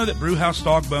did you know that Brewhouse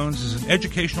Dog Bones is an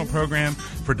educational program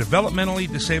for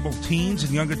developmentally disabled teens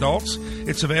and young adults?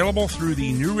 It's available through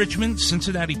the New Richmond,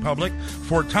 Cincinnati Public,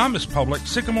 Fort Thomas Public,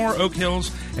 Sycamore, Oak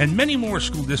Hills, and many more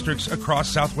school districts across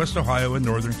southwest Ohio and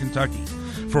northern Kentucky.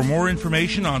 For more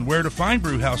information on where to find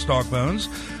Brewhouse Dog Bones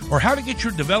or how to get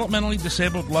your developmentally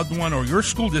disabled loved one or your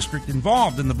school district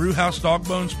involved in the Brewhouse Dog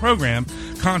Bones program,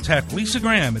 contact Lisa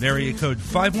Graham at area code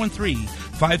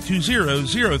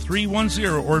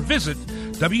 513-520-0310 or visit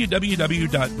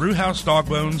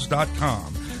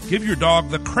www.brewhousedogbones.com. Give your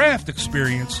dog the craft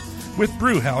experience with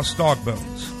Brewhouse Dog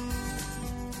Bones.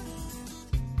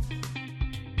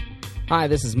 Hi,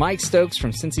 this is Mike Stokes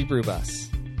from Cincy Brew Bus.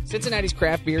 Cincinnati's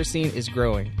craft beer scene is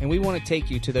growing, and we want to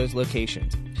take you to those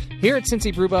locations. Here at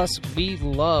Cincy Brew Bus, we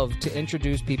love to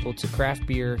introduce people to craft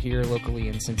beer here locally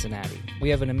in Cincinnati. We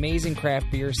have an amazing craft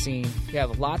beer scene. We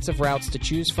have lots of routes to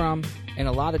choose from and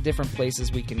a lot of different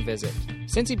places we can visit.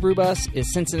 Cincy Brew Bus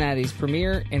is Cincinnati's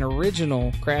premier and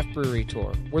original craft brewery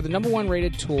tour. We're the #1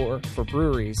 rated tour for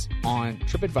breweries on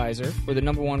TripAdvisor. We're the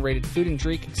 #1 rated food and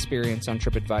drink experience on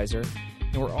TripAdvisor.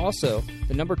 And we're also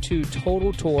the #2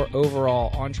 total tour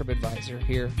overall on TripAdvisor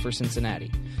here for Cincinnati.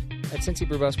 At Cincy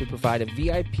Brew Bus, we provide a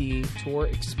VIP tour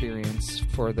experience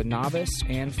for the novice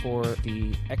and for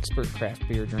the expert craft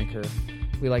beer drinker.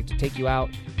 We like to take you out,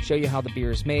 show you how the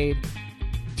beer is made,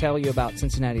 tell you about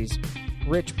Cincinnati's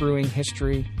rich brewing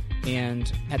history,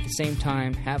 and at the same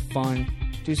time, have fun,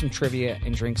 do some trivia,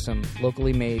 and drink some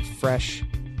locally made, fresh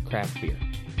craft beer.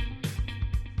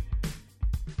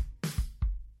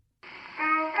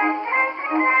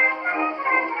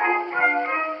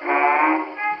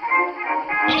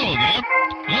 Hello there.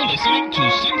 You're listening to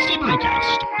Cincy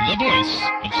Brewcast, the voice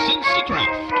of Cincy Craft.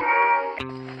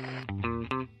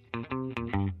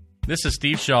 This is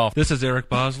Steve Shaw. This is Eric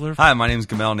Bosler. Hi, my name is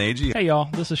Gamal Nagy. Hey, y'all.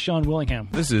 This is Sean Willingham.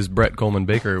 This is Brett Coleman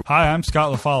Baker. Hi, I'm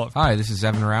Scott LaFollette. Hi, this is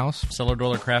Evan Rouse. Cellar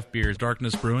Dweller Craft Beers.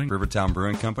 Darkness Brewing. Rivertown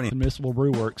Brewing Company. Municipal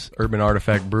Brew Works. Urban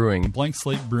Artifact Brewing. Blank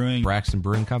Slate Brewing. Braxton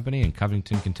Brewing Company in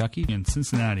Covington, Kentucky. In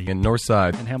Cincinnati. In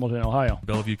Northside. In Hamilton, Ohio.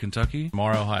 Bellevue, Kentucky.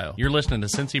 Lamar, Ohio. You're listening to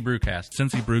Cincy Brewcast.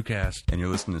 Cincy Brewcast. And you're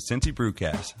listening to Cincy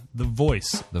Brewcast. The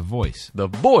voice. The voice. The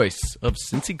voice of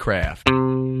Cincy Craft.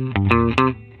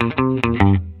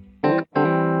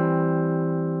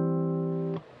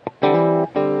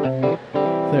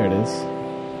 There it is.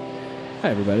 Hi,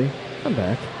 everybody. I'm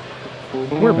back.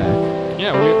 We're back.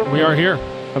 Yeah, we are here.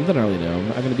 I'm the Gnarly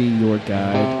Gnome. I'm going to be your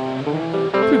guide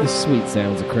through the sweet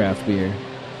sounds of craft beer.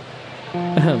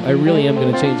 I really am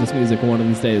going to change this music one of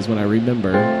these days when I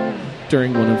remember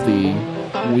during one of the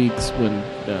weeks when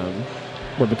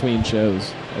we're between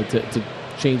shows to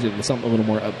change it to something a little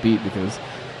more upbeat because,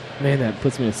 man, that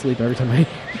puts me to sleep every time I hear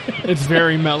it. It's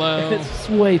very mellow. It's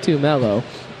way too mellow.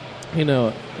 You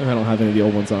know, I don't have any of the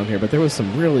old ones on here, but there was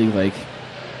some really,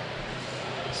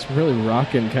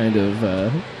 rockin' kind of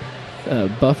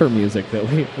buffer music that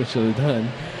we should have done.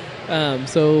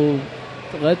 So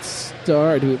let's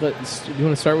start. Do you want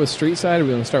to start with Street Side or do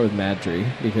we want to start with Mad Tree?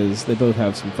 Because they both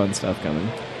have some fun stuff coming.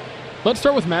 Let's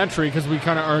start with Mad Tree because we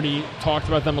kind of already talked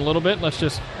about them a little bit. Let's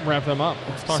just wrap them up.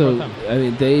 Let's talk about them. I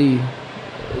mean, the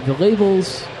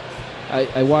labels...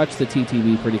 I watch the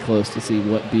TTB pretty close to see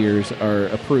what beers are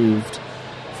approved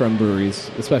from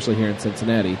breweries, especially here in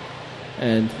Cincinnati.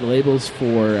 And the labels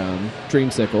for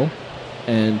Dreamsicle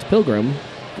and Pilgrim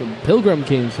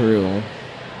came through,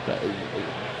 I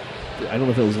don't know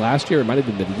if it was last year, it might have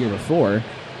been the year before,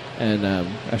 and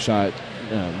I shot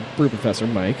Brew Professor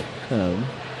Mike an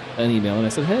email, and I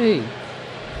said, hey,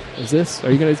 are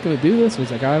you guys going to do this? And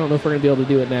he's like, I don't know if we're going to be able to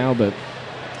do it now, but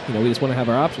we just want to have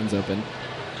our options open.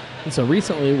 And so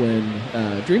recently when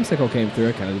Dreamsicle came through,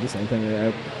 I kind of did the same thing.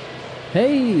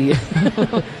 Hey!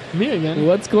 Me again.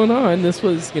 What's going on? This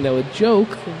was, a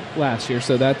joke last year,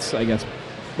 so that's, I guess,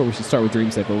 where we should start with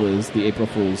Dreamsicle is the April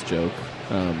Fool's joke.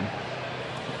 A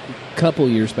couple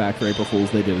years back for April Fool's,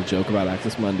 they did a joke about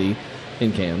Access Monday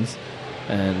in cans,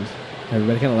 and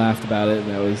everybody kind of laughed about it,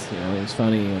 and that was, it was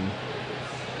funny, and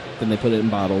then they put it in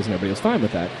bottles, and everybody was fine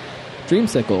with that.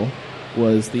 Dreamsicle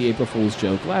was the April Fool's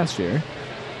joke last year.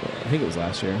 I think it was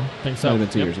last year. I think so. It might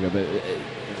have been 2 years ago, but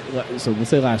so we'll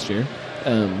say last year.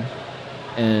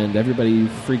 And everybody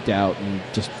freaked out and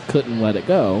just couldn't let it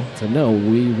go. So no,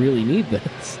 we really need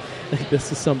this.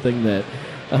 This is something that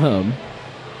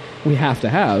we have to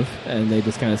have. And they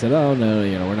just kind of said, oh no,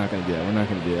 we're not going to do that. We're not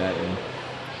going to do that. And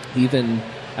even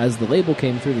as the label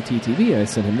came through the TTV, I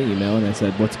sent him the email and I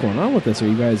said, what's going on with this? Are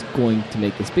you guys going to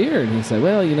make this beer? And he said,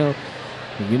 well, you know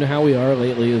how we are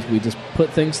lately is we just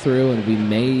put things through and we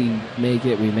may make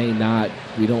it, we may not,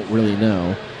 we don't really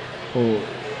know. Well,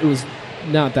 it was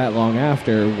not that long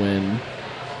after when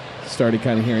started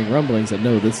kind of hearing rumblings that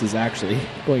no, this is actually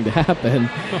going to happen.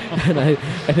 And I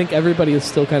think everybody is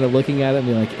still kind of looking at it and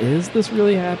be like, is this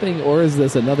really happening, or is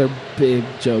this another big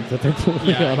joke that they're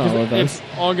pulling on all of us? It's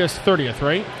August 30th,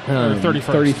 right? Or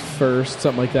 31st. 31st,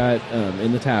 something like that,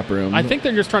 in the tap room. I think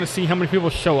they're just trying to see how many people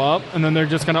show up, and then they're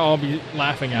just going to all be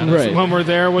laughing at us Right. when we're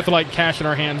there with like cash in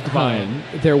our hands to buy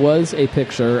it. There was a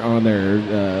picture on their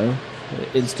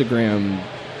Instagram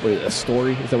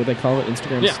story. Is that what they call it?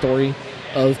 Instagram story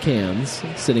of cans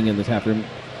sitting in the tap room.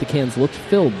 The cans looked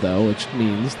filled, though, which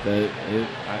means that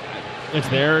it's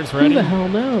there. It's ready. Who the hell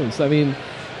knows? I mean,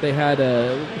 they had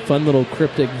a fun little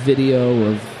cryptic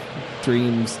video of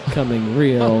dreams coming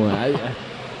real.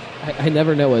 I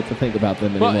never know what to think about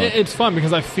them anymore. Well, it's fun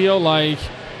because I feel like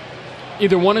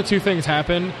either one of two things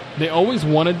happened. They always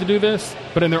wanted to do this,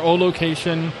 but in their old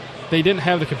location, they didn't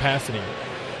have the capacity.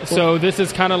 So this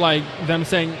is kind of like them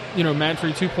saying,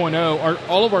 Mantry 2.0,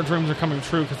 all of our dreams are coming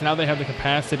true because now they have the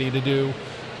capacity to do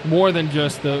more than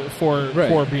just the four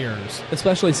beers.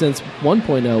 Especially since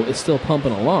 1.0 is still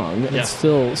pumping along. Yes.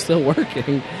 It's still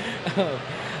working.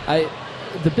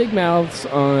 The big mouths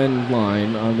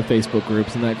online, on the Facebook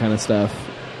groups and that kind of stuff,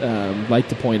 like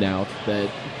to point out that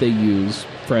they use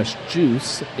fresh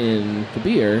juice in the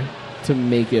beer to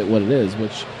make it what it is,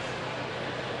 which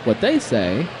what they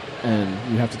say,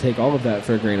 and you have to take all of that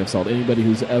for a grain of salt. Anybody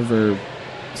who's ever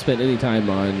spent any time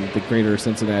on the Greater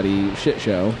Cincinnati shit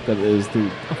show, that is the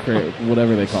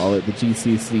whatever they call it, the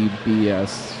GCC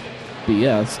BS, you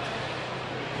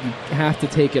have to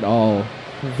take it all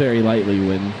very lightly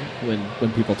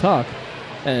when people talk.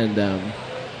 And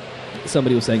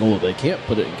somebody was saying, "Oh, well, they can't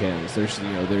put it in cans. There's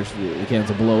the cans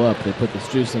will blow up. They put this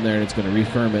juice in there, and it's going to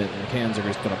referment, and the cans are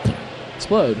just going to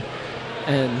explode."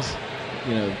 And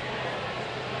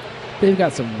they've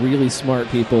got some really smart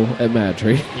people at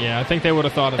Mantry. Yeah, I think they would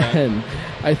have thought of that. And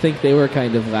I think they were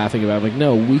kind of laughing about it. Like,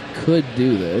 no, we could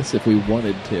do this if we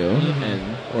wanted to,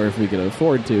 Mm-hmm. or if we could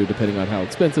afford to, depending on how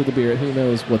expensive the beer. Who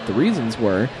knows what the reasons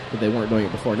were that they weren't doing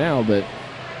it before now. But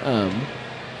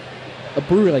a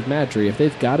brewery like Mantry, if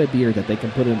they've got a beer that they can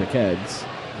put into kegs,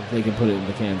 they can put it in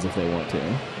the cans if they want to,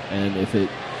 and if it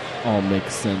all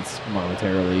makes sense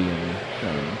monetarily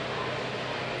and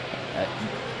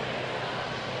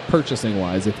purchasing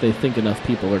wise, if they think enough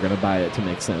people are going to buy it to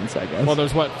make sense, I guess. Well,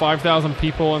 there's 5,000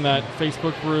 people in that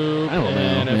Facebook group. I don't know.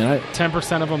 And if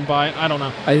 10% of them buy it, I don't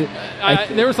know.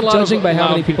 There was a lot judging of by how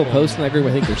many loud people post in that group,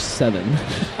 I think there's 7.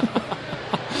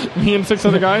 Me and 6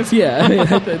 other guys? Yeah, I mean,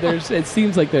 it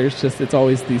seems like it's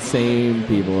always the same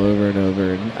people over and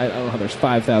over, and I don't know how there's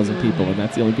 5,000 people and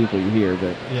that's the only people you hear,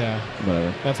 but yeah,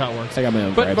 whatever. That's how it works. I got my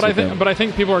own gripes with them. But I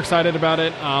think people are excited about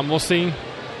it. We'll see.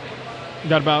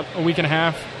 Got about a week and a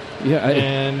half. Yeah,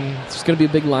 and it's just going to be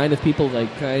a big line of people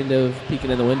like kind of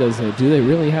peeking in the windows and do they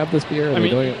really have this beer?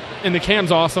 And the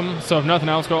can's awesome, so if nothing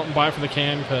else, go out and buy it for the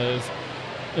can because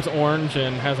it's orange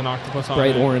and has an octopus on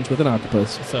it. Bright orange with an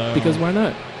octopus. So, because why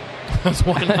not?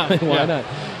 Why not? Why not?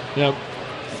 Yep.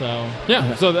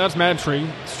 So that's Mantry,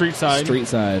 Street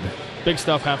Side. Big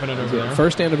stuff happening over there.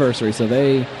 First anniversary, so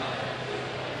they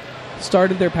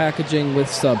started their packaging with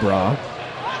Sub Raw,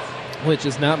 which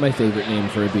is not my favorite name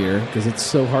for a beer because it's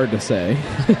so hard to say.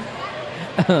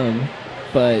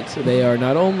 But they are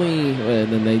not only,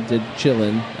 and then they did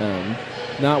Chillin',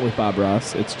 not with Bob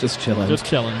Ross, it's just Chillin'. Just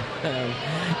Chillin'.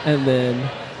 And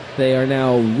then they are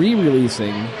now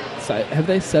re-releasing. Have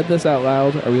they said this out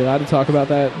loud? Are we allowed to talk about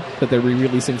that? That they're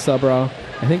re-releasing Sub Raw?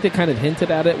 I think they kind of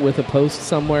hinted at it with a post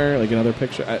somewhere, like another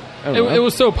picture. I don't know. It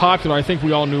was so popular, I think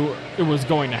we all knew it was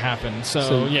going to happen.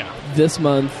 So yeah. This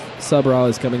month, Sub Raw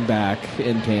is coming back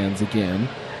in cans again.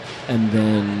 And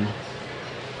then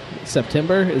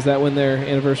September, is that when their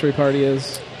anniversary party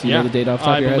is? Do you know the date off the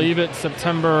top of your head? I believe it's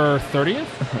September 30th.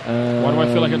 Why do I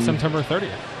feel like it's September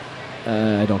 30th?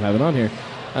 I don't have it on here.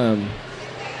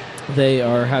 They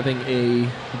are having a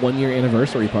 1-year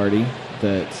anniversary party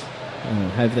that...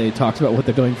 have they talked about what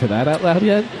they're doing for that out loud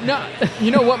yet? No, you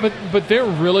know what? But they're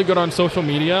really good on social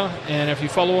media, and if you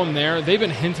follow them there, they've been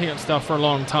hinting at stuff for a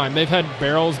long time. They've had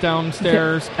barrels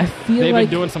downstairs. I feel they've like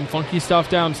been doing some funky stuff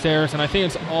downstairs, and I think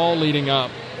it's all leading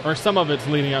up, or some of it's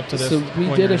leading up to this. So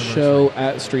we did a show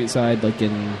at Streetside, like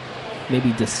in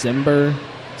maybe December,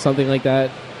 something like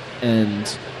that,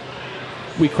 and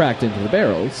we cracked into the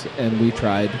barrels and we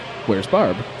tried Where's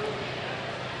Barb,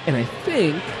 and I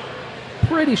think.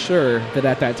 Pretty sure that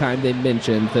at that time they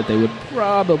mentioned that they would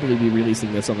probably be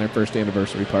releasing this on their first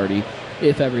anniversary party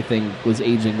if everything was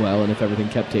aging well and if everything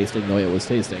kept tasting the way it was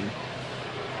tasting.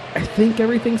 I think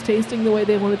everything's tasting the way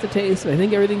they want it to taste. I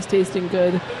think everything's tasting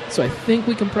good. So I think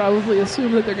we can probably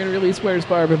assume that they're going to release Where's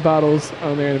Barb in bottles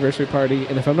on their anniversary party.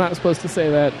 And if I'm not supposed to say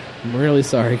that, I'm really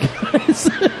sorry, guys.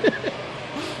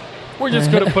 We're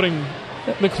just good at putting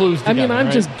the clues together. I mean, I'm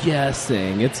right? just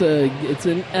guessing. It's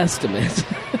an estimate.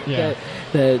 Yeah.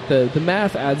 The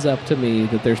math adds up to me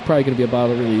that there's probably going to be a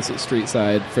bottle release at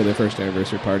Streetside for their first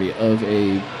anniversary party of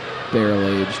a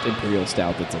barrel-aged Imperial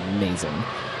Stout that's amazing.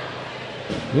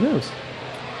 Who knows?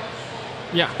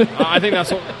 Yeah, I think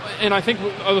that's what... And I think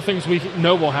other things we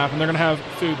know will happen. They're going to have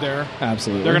food there.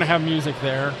 Absolutely. They're going to have music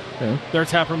there. Yeah. Their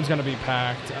tap room's going to be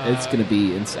packed. It's going to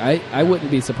be... I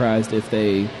wouldn't be surprised if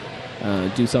they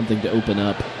do something to open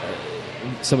up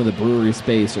some of the brewery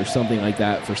space or something like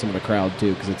that for some of the crowd,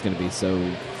 too, because it's going to be so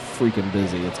freaking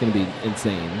busy. It's going to be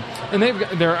insane. And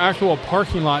their actual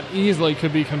parking lot easily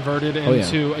could be converted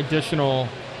into additional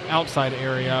outside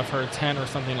area for a tent or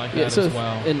something like that as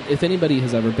well. And if anybody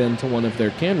has ever been to one of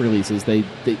their can releases, they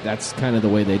that's kind of the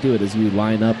way they do it, is you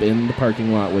line up in the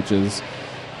parking lot, which is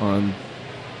on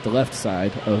the left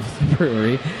side of the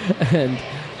brewery, and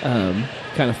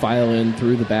kind of file in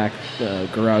through the back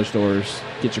garage doors,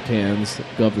 get your cans,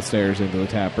 go up the stairs into the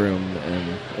tap room,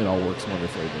 and it all works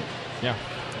wonderfully. But yeah.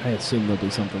 I assume they'll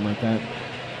do something like that.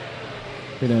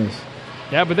 Who knows?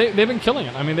 Yeah, but they've been killing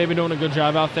it. I mean, they've been doing a good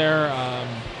job out there.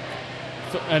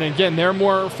 And again, they're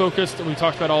more focused. We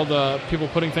talked about all the people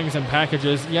putting things in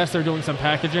packages. Yes, they're doing some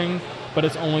packaging, but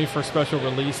it's only for special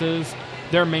releases.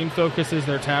 Their main focus is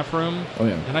their tap room. Oh,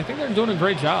 yeah. And I think they're doing a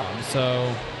great job.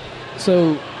 So,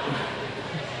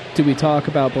 do we talk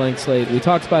about Blank Slate? We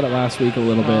talked about it last week a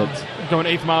little bit. Going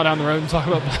 8th mile down the road and talk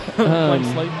about Blank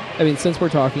Slate. I mean, since we're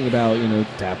talking about,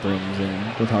 tap rooms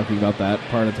and we're talking about that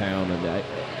part of town, and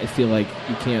I feel like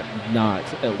you can't not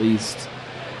at least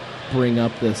bring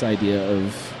up this idea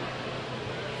of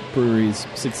breweries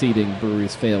succeeding,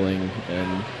 breweries failing,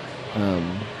 and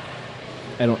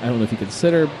I don't know if you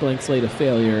consider Blank Slate a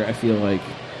failure. I feel like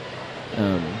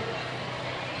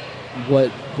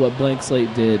what Blank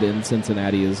Slate did in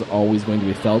Cincinnati is always going to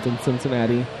be felt in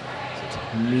Cincinnati. So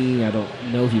to me, I don't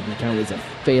know if you can count it as a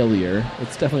failure.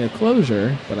 It's definitely a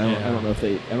closure, but I don't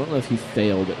know if he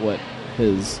failed at what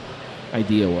his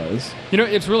idea was.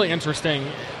 It's really interesting.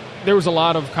 There was a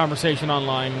lot of conversation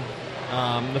online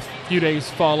the few days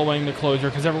following the closure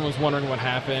because everyone was wondering what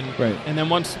happened. Right. And then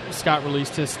once Scott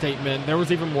released his statement, there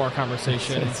was even more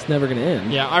conversation. It's never going to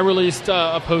end. Yeah, I released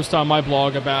a post on my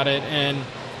blog about it, and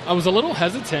I was a little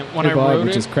hesitant when Your I blog, wrote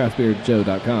which it. is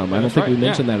craftbeerjoe.com. I don't think we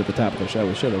mentioned that at the top of the show.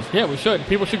 We should have. Yeah, we should.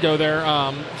 People should go there,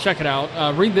 check it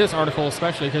out. Read this article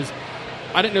especially because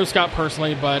I didn't know Scott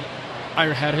personally, but I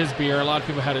had his beer. A lot of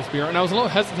people had his beer. And I was a little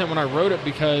hesitant when I wrote it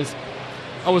because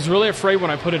I was really afraid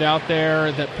when I put it out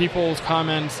there that people's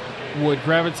comments would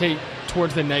gravitate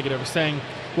towards the negative, saying,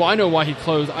 well, I know why he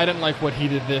closed. I didn't like what he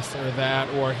did this or that,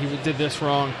 or he did this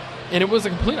wrong. And it was a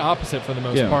complete opposite for the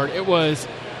most part. It was,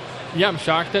 I'm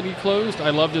shocked that he closed. I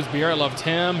loved his beer. I loved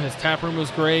him. His tap room was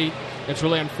great. It's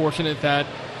really unfortunate that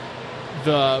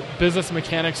the business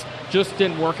mechanics just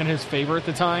didn't work in his favor at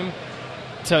the time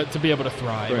to be able to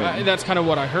thrive. Right. That's kind of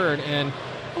what I heard. And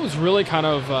it was really kind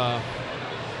of...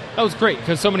 that was great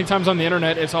because so many times on the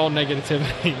internet it's all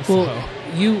negativity. Well,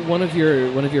 one of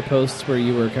your posts where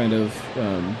you were kind of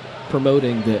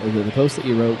promoting the post that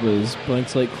you wrote was Blank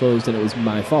Slate closed and it was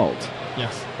my fault.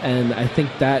 Yes. And I think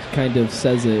that kind of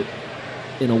says it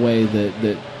in a way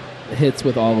that hits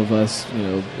with all of us,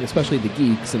 especially the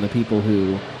geeks and the people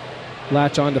who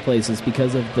latch onto places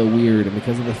because of the weird and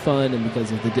because of the fun and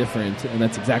because of the different, and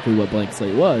that's exactly what Blank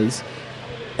Slate was.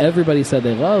 Everybody said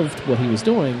they loved what he was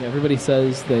doing. Everybody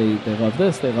says they love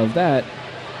this, they love that,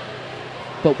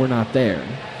 but we're not there.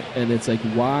 And it's like,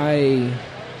 why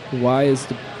is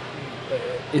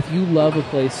if you love a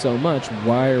place so much,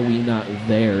 why are we not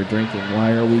there drinking?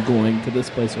 Why are we going to this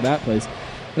place or that place?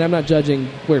 And I'm not judging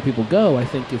where people go. I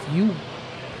think if you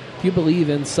believe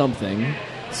in something,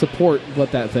 support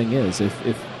what that thing is.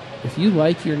 If you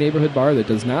like your neighborhood bar that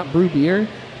does not brew beer,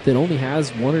 that only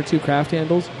has 1 or 2 craft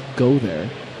handles, go there.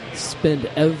 Spend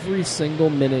every single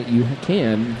minute you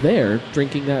can there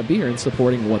drinking that beer and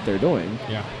supporting what they're doing.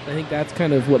 Yeah. I think that's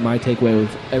kind of what my takeaway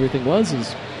with everything was,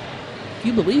 is if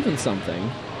you believe in something,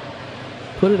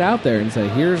 put it out there and say,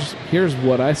 here's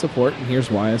what I support and here's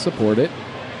why I support it,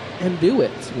 and do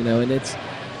it. And it's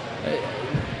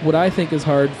what I think is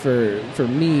hard for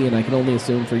me, and I can only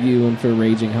assume for you and for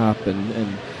Raging Hop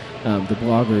and the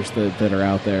bloggers that are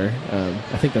out there.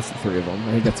 I think that's the 3 of them.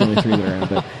 I think that's the only 3 that are out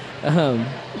there.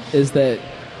 Is that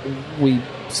we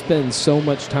spend so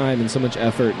much time and so much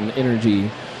effort and energy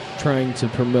trying to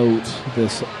promote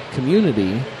this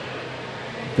community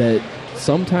that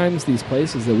sometimes these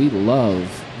places that we love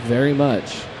very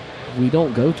much, we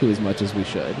don't go to as much as we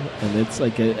should. And it's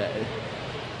like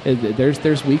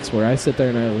there's weeks where I sit there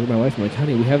and I look at my wife and I'm like,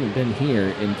 honey, we haven't been here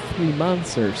in 3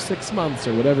 months or 6 months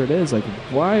or whatever it is. Like,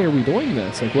 why are we doing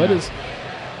this? Like,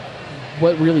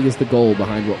 what really is the goal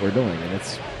behind what we're doing? And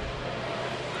it's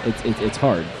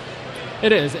hard.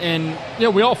 It is, and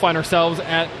we all find ourselves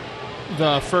at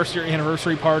the first year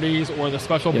anniversary parties or the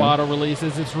special bottle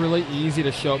releases. It's really easy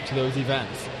to show up to those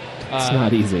events. It's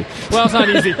not easy. Well, it's not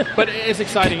easy, but it's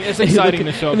exciting. It's exciting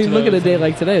to show up to those. Look at a day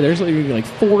like today. There's like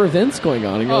 4 events going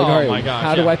on. And you're like, all right, my gosh,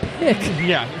 how do I pick?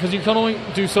 Yeah, because you can only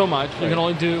do so much. You can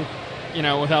only do,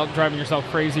 without driving yourself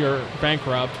crazy or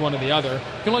bankrupt, one or the other.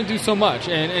 You can only do so much.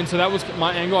 And so that was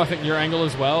my angle. I think your angle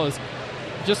as well is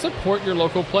just support your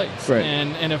local place. Right.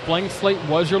 And if Blank Slate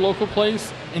was your local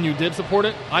place and you did support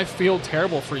it, I feel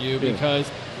terrible for you because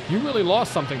you really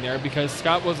lost something there because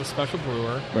Scott was a special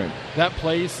brewer. Right. That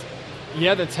place,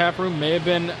 the tap room may have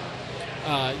been,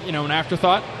 an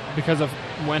afterthought because of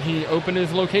when he opened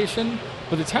his location,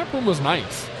 but the tap room was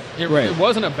nice. It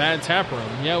wasn't a bad tap room.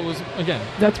 Yeah, it was, again.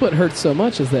 That's what hurts so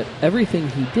much is that everything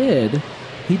he did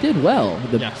well.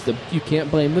 You can't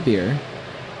blame the beer.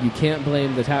 You can't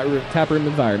blame the tap room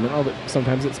environment, although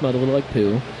sometimes it smelled a little like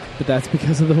poo, but that's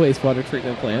because of the wastewater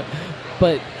treatment plant.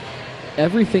 But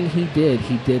everything he did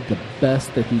the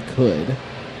best that he could,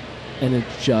 and it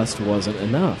just wasn't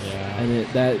enough. Yeah. And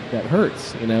that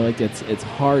hurts. Like it's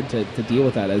hard to deal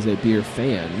with that as a beer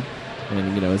fan,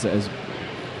 and as a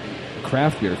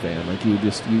craft beer fan. Like you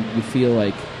feel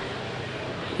like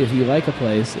if you like a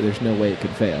place, there's no way it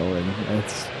could fail, and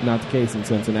that's not the case in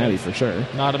Cincinnati for sure.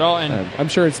 Not at all. And I'm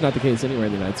sure it's not the case anywhere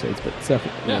in the United States, but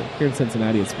here in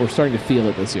Cincinnati, we're starting to feel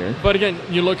it this year. But again,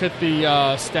 you look at the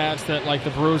stats that like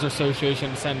the Brewers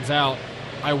Association sends out.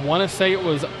 I want to say it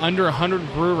was under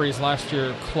 100 breweries last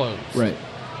year closed. Right.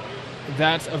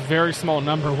 That's a very small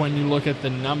number when you look at the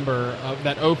number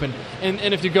that opened. And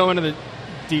if you go into the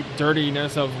deep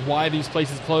dirtiness of why these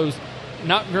places closed,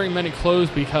 not very many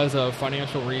closed because of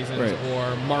financial reasons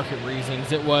or market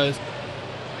reasons. It was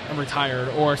retired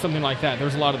or something like that.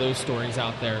 There's a lot of those stories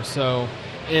out there. So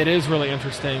it is really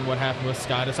interesting what happened with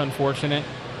Scott. It's unfortunate,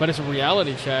 but it's a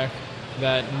reality check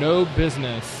that no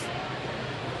business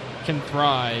can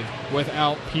thrive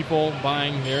without people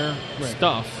buying their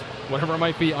stuff, whatever it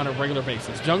might be, on a regular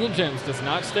basis. Jungle Gyms does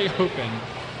not stay open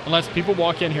unless people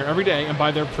walk in here every day and buy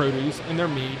their produce and their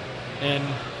meat and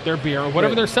their beer or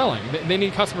whatever they're selling. They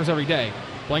need customers every day.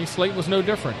 Blank Slate was no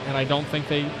different, and I don't think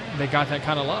they got that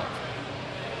kind of love.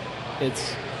 It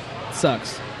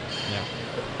sucks.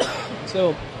 Yeah.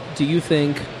 So, do you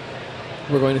think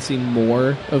we're going to see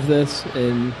more of this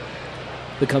in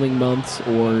the coming months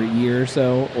or year or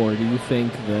so, or do you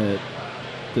think that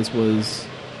this was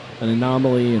an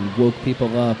anomaly and woke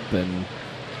people up? And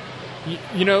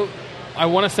I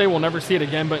want to say we'll never see it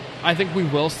again, but I think we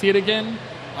will see it again.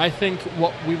 I think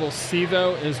what we will see,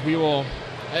 though, is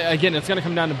again, it's going to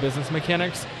come down to business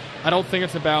mechanics. I don't think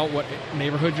it's about what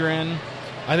neighborhood you're in.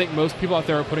 I think most people out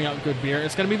there are putting out good beer.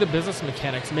 It's going to be the business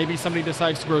mechanics. Maybe somebody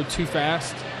decides to grow too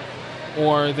fast,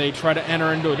 or they try to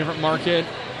enter into a different market,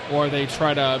 or they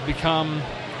try to become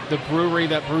the brewery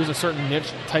that brews a certain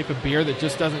niche type of beer that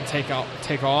just doesn't take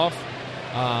off.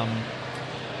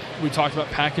 We talked about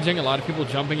packaging. A lot of people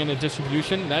jumping into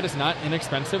distribution. That is not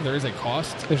inexpensive. There is a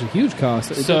cost. There's a huge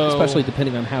cost, especially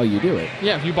depending on how you do it.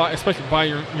 Yeah, if you especially buy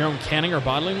your own canning or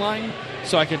bottling line.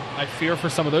 So I fear for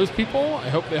some of those people. I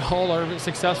hope they all are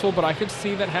successful, but I could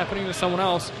see that happening to someone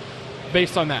else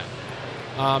based on that.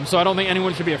 So I don't think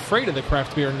anyone should be afraid of the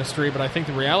craft beer industry, but I think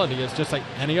the reality is just like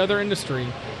any other industry.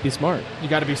 Be smart. You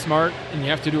got to be smart, and you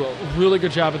have to do a really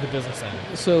good job at the business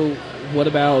end. So what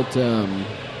about,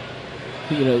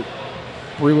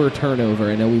 brewer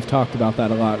turnover? I know we've talked about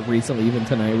that a lot recently. Even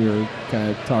tonight we were kind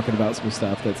of talking about some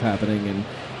stuff that's happening, and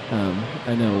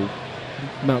I know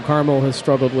Mount Carmel has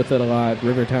struggled with it a lot.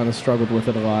 Rivertown has struggled with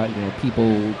it a lot.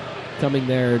 People coming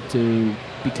there to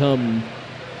become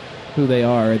who they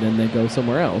are, and then they go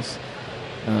somewhere else.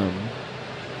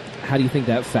 How do you think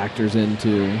that factors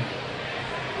into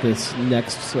this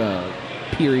next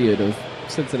period of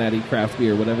Cincinnati craft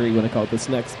beer, whatever you want to call it, this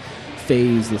next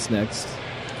phase, this next...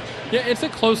 Yeah, it's a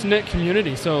close-knit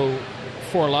community, so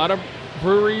for a lot of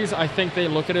breweries, I think they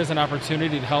look at it as an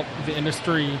opportunity to help the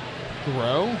industry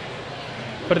grow.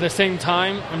 But at the same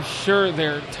time, I'm sure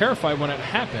they're terrified when it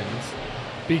happens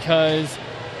because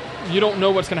you don't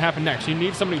know what's going to happen next. You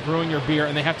need somebody brewing your beer,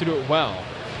 and they have to do it well.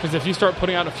 Because if you start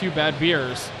putting out a few bad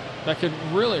beers, that could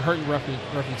really hurt your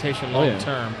reputation long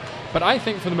term. But I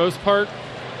think for the most part,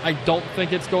 I don't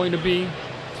think it's going to be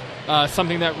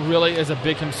something that really is a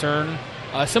big concern,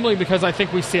 simply because I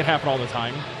think we see it happen all the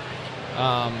time.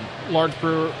 Large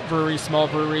breweries, small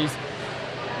breweries,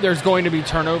 there's going to be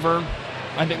turnover.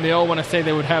 I think they all want to say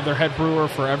they would have their head brewer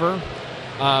forever,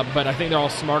 but I think they're all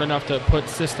smart enough to put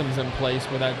systems in place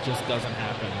where that just doesn't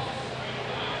happen.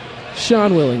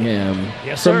 Sean Willingham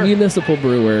Yes, from sir. Municipal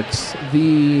Brewworks,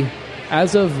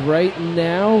 as of right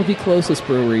now, the closest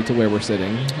brewery to where we're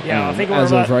sitting. Yeah, I think we're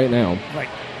as about, of right now. like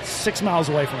 6 miles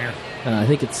away from here. I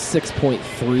think it's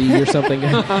 6.3 or something.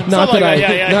 not Something that like I,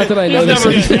 that, yeah. not that I know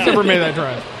He's this. never made that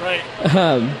drive. Right.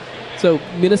 So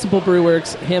Municipal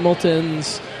Brewworks,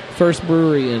 Hamilton's first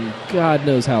brewery in God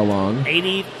knows how long.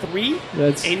 83?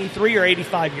 That's 83 or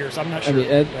 85 years. I'm not sure. mean,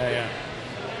 yeah.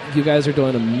 You guys are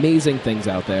doing amazing things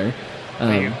out there.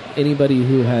 Thank you. Anybody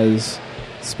who has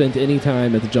spent any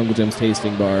time at the Jungle Gems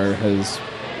Tasting Bar has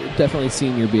definitely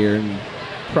seen your beer and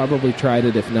probably tried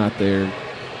it. If not, they're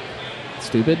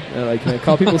stupid. Can I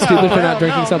call people stupid for not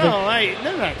drinking something? No,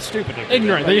 they're not stupid.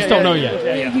 Ignorant. They just don't know yet.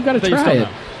 Yeah. You got to They just try don't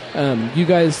it. You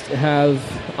guys have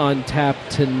on tap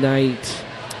tonight.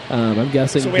 I'm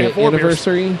guessing So we have the 4 beers.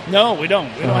 anniversary. No, we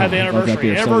don't. We don't have the I love that anniversary.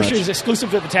 beer so Anniversary much. is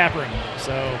exclusive to the tap room.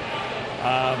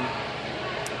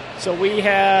 So we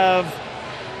have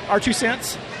our 2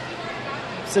 cents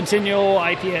Centennial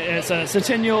IPA. It's a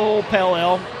Centennial Pale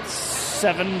Ale,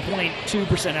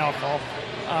 7.2% alcohol.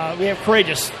 We have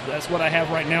Courageous. That's what I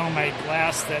have right now in my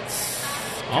glass. That's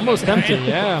Almost empty,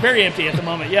 yeah. Very empty at the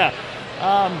moment. Yeah.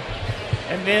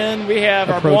 And then we have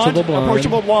our Approachable blonde, blonde.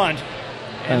 Approachable Blonde,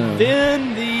 and Oh.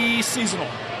 then the seasonal,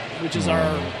 which is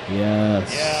our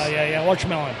Yes. yeah,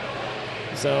 watermelon.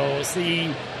 So it's the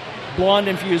blonde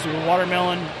infused with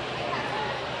watermelon.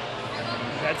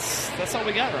 That's all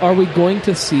we got right Are now. we going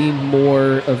to see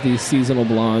more of these seasonal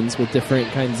blondes with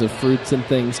different kinds of fruits and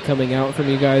things coming out from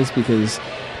you guys? Because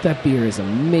that beer is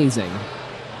amazing.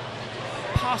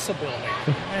 Possibility.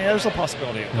 Yeah, there's a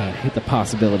possibility of I that. hate the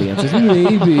possibility answers.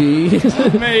 Maybe.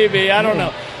 Maybe, I don't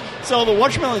know. So the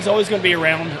watermelon is always going to be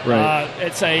around. Right.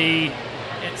 It's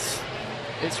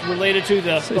related to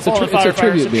the It's a fallen tri- it's a firefighter.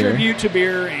 tribute It's a beer. tribute to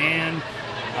beer and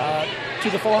to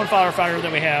the fallen firefighter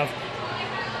that we have.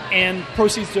 And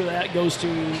proceeds to that goes to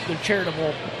the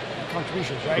charitable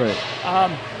contributions, right? Right.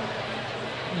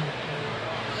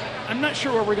 I'm not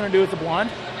sure what we're going to do with the blonde.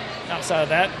 Outside of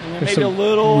that, There's maybe some a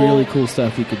little really cool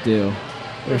stuff you could do.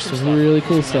 There's some really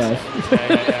cool stuff.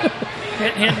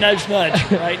 hint, hint, nudge, nudge,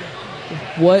 right?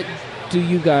 What do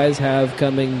you guys have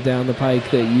coming down the pike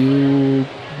that you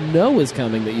know is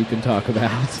coming that you can talk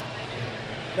about?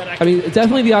 I mean,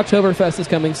 definitely the Oktoberfest is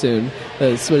coming soon. What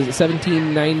is it,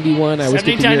 1791? I always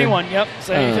get the year. 1791, yep.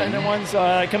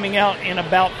 1791's coming out in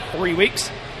about 3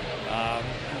 weeks.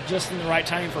 Just in the right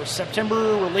time for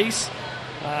September release.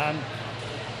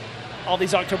 All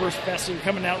these Oktoberfests that are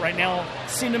coming out right now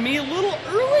seem to me a little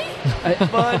early,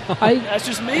 but that's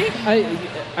just me.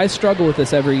 I struggle with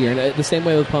this every year, and the same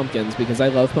way with pumpkins, because I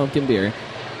love pumpkin beer.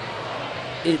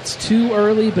 It's too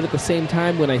early, but at the same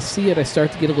time, when I see it, I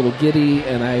start to get a little giddy,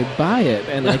 and I buy it.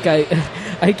 And like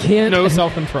I can't. No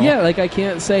self-control. Yeah, like I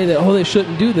can't say that. Oh, they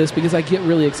shouldn't do this because I get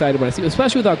really excited when I see it,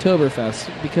 especially with Oktoberfest,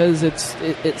 because it's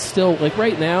still like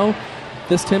right now.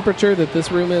 This temperature that this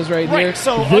room is right here,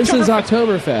 so this is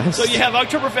Oktoberfest. So you have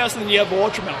Oktoberfest and then you have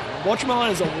watermelon.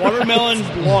 Watermelon is a watermelon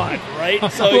blonde,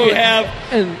 right? So you have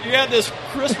this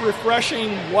crisp,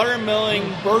 refreshing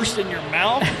watermelon burst in your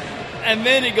mouth, and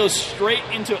then it goes straight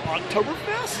into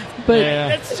Oktoberfest. But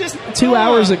it's just 2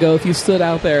 hours ago, if you stood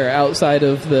out there outside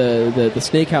of the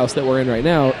snake house that we're in right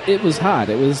now, it was hot.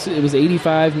 It was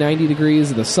 85, 90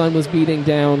 degrees. The sun was beating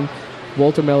down.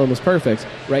 Walter Melon was perfect.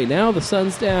 Right now, the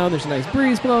sun's down. There's a nice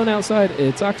breeze blowing outside.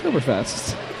 It's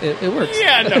Oktoberfest. It works.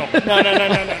 Yeah, no.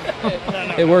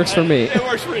 It works for me. It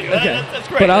works for you. Okay. That's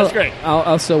great. But That's great.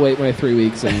 I'll still wait my 3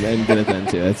 weeks and get it then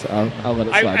too. I'll let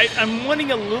it slide. I'm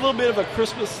wanting a little bit of a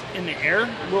crispness in the air,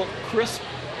 a little crisp,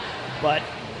 but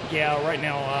yeah, right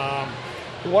now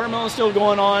the watermelon's still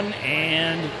going on,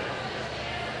 and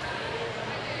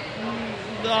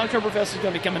the Oktoberfest is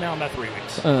going to be coming out in about 3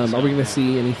 weeks. Are we going to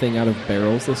see anything out of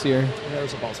barrels this year?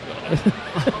 There's a possibility.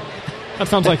 That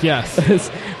sounds like yes.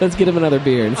 Let's get him another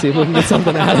beer and see if we can get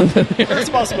something out of it. There's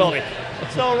a possibility.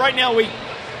 So right now we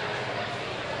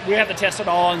have to test it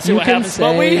all and see You what can happens.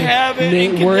 But we have it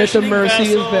in we're at the conditioning mercy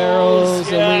vessels. of barrels, and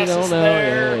we Yes, don't it's know.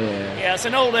 there. Yeah. Yeah, it's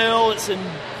an old ale.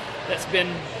 That's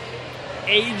been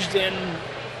aged in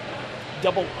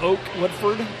double oak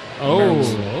Woodford.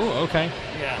 Oh, okay.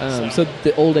 Yeah. So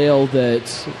the old ale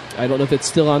that I don't know if it's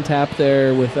still on tap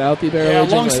there without the barrel Yeah,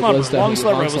 aging. Long but it Slumber. was Long definitely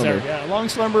Slumber was there. Yeah, Long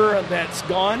Slumber that's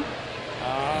gone,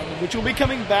 which will be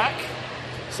coming back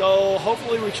So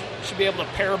hopefully we should be able to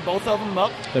pair both of them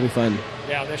up. That'd be fun.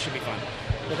 Yeah, that should be fun.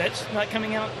 But that's not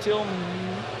coming out till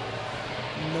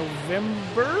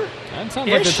November. That sounds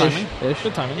like good timing.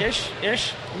 Good timing. Ish.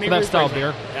 For that style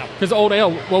beer. Yeah. Because Old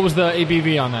Ale, what was the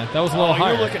ABV on that? That was a little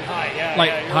higher. You're looking high, yeah. Like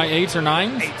yeah, high 8s or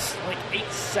 9s? 8s, like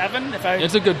 8.7. If I.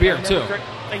 It's a good beer remember too. correct.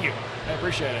 Thank you. I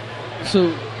appreciate it.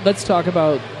 So let's talk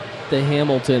about the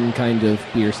Hamilton kind of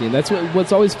beer scene. That's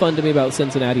what's always fun to me about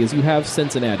Cincinnati is you have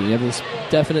Cincinnati. You have this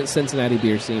definite Cincinnati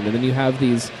beer scene, and then you have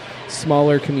these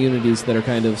smaller communities that are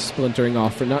kind of splintering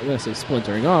off, or not necessarily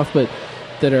splintering off, but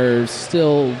that are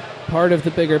still part of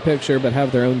the bigger picture but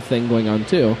have their own thing going on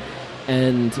too.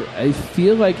 And I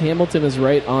feel like Hamilton is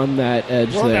right on that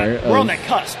edge there. We're on that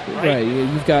cusp, right? Right.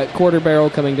 You've got Quarter Barrel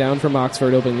coming down from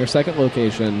Oxford, opening their second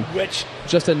location. Which,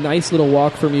 just a nice little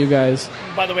walk from you guys.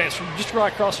 by the way, it's from just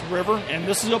right across the river, and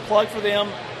this is a plug for them.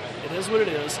 It is what it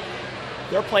is.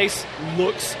 Their place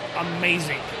looks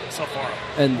amazing so far.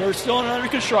 And they're still under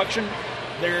construction.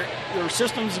 Their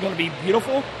system is going to be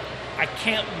beautiful. I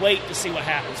can't wait to see what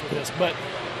happens with this. But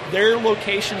their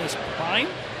location is prime.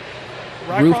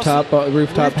 Right rooftop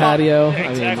patio.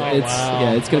 Exactly. I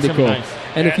mean, it's going to be cool. Nice.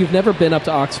 And if you've never been up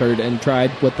to Oxford and tried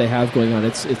what they have going on,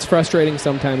 it's frustrating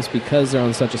sometimes because they're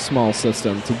on such a small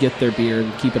system to get their beer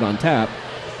and keep it on tap.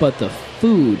 But the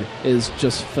food is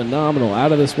just phenomenal,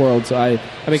 out of this world. So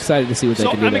I'm excited to see what they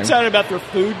can do I'm there. excited about their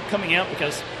food coming out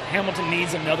because Hamilton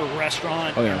needs another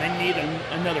restaurant. Oh, yeah. And they need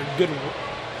another good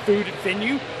food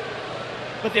venue.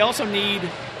 But they also need.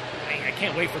 I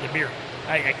can't wait for the beer.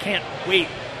 I can't wait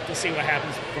to see what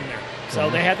happens from there. So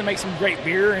they have to make some great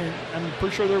beer, and I'm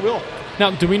pretty sure they will.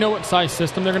 Now, do we know what size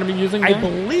system they're going to be using I there?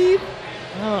 believe.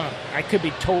 I could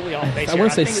be totally off base. I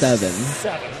want to say think 7.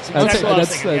 It's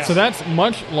 7. So that's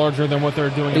much larger than what they're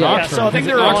doing in Yeah. Oxford. So I think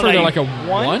Because they're in Oxford, on they're a like a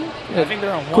 1. I think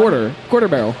they're on 1. Quarter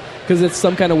barrel. Because it's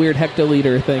some kind of weird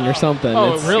hectoliter thing or something.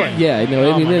 Oh, It's, really? Yeah,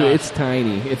 no, Oh, my gosh. it's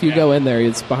tiny. If you go in there,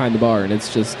 it's behind the bar, and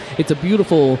it's a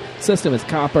beautiful system. It's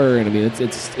copper, and I mean,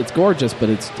 it's gorgeous, but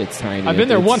it's tiny. I've been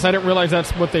there once. I didn't realize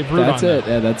that's what they brewed That's on it.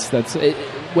 there. Yeah, that's it.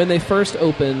 When they first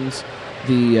opened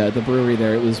the brewery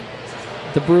there,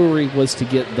 the brewery was to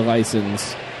get the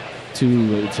license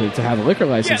to have a liquor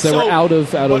license. They were out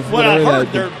of what I whatever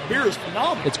heard, their beer is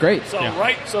phenomenal. It's great. So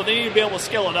so they need to be able to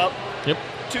scale it up. Yep.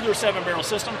 To their 7-barrel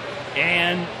system,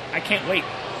 and I can't wait.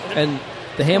 And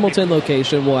the Hamilton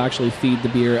location will actually feed the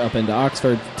beer up into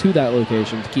Oxford to that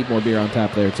location to keep more beer on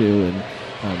tap there too, and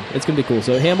it's going to be cool.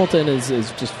 So Hamilton is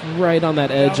just right on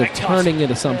that edge of turning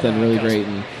into something really great.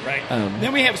 And right.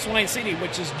 Then we have Swain City,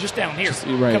 which is just down here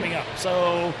coming up.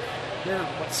 So they're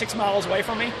 6 miles away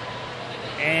from me,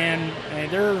 and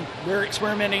they're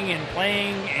experimenting and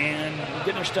playing and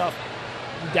getting their stuff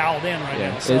dialed in right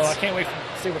now. So I can't wait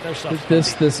to see what their stuff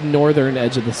is. This northern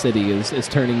edge of the city is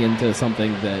turning into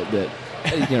something that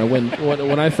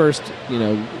when I first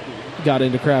got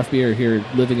into craft beer here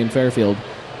living in Fairfield,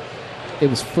 it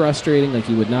was frustrating like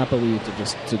you would not believe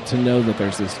to know that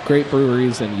there's this great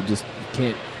breweries and you just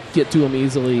can't get to them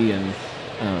easily, and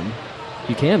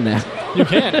you can now. You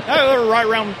can. They're right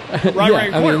around the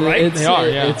corner, right? They are.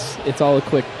 Yeah. It's all a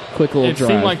quick little it drive.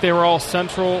 seemed like they were all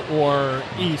central or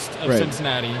east of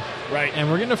Cincinnati. Right. And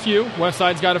we're getting a few. West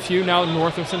Side's got a few. Now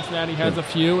north of Cincinnati has a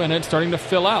few, and it's starting to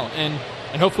fill out. And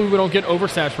hopefully we don't get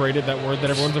oversaturated, that word that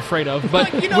everyone's afraid of.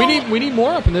 But we need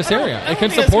more up in this area. It can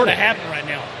support it. That's happen right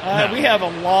now. We have a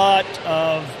lot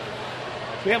of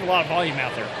volume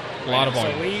out there. A lot of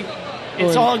volume. So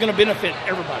it's all going to benefit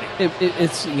everybody.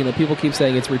 It's people keep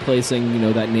saying it's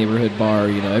replacing that neighborhood bar.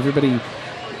 Everybody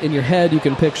in your head you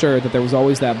can picture that there was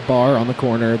always that bar on the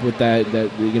corner with that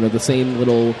the same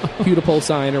little Hudipole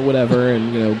sign or whatever,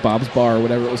 and Bob's Bar or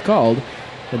whatever it was called.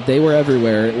 And they were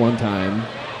everywhere at one time,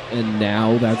 and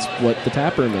now that's what the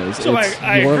tap room is. So it's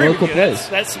I your agree local with you. place.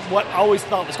 That's what I always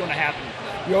thought was going to happen.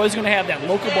 You're always going to have that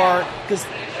local bar because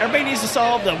everybody needs to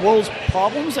solve the world's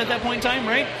problems at that point in time,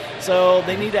 right? So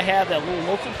they need to have that little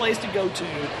local place to go to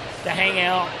hang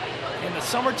out in the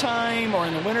summertime or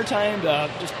in the wintertime to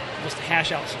just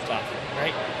hash out some stuff,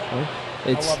 right? Well,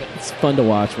 I love it. It's fun to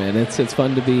watch, man. It's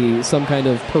fun to be some kind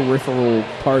of peripheral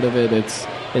part of it.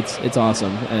 It's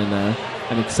awesome, and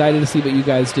I'm excited to see what you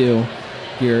guys do.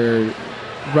 You're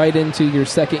right into your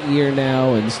second year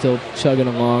now and still chugging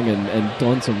along and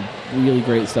doing some really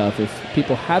great stuff. If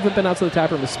people haven't been out to the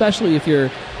tap room, especially if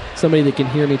you're somebody that can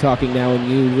hear me talking now and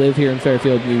you live here in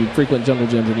Fairfield, you frequent Jungle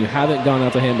Gyms, and you haven't gone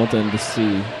out to Hamilton to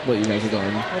see what you guys are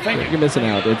doing, well, thank you. You're missing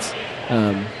out. It's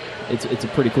a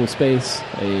pretty cool space.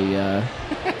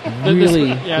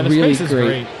 really, the really space is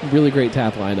great, really great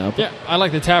tap lineup. Yeah, I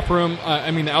like the tap room.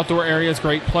 The outdoor area is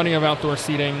great. Plenty of outdoor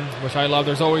seating, which I love.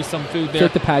 There's always some food I there. feel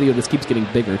like the patio just keeps getting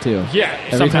bigger too. Yeah,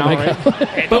 every somehow, time I go. right?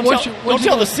 Hey, But don't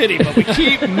tell the city, but we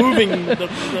keep moving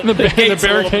the gates a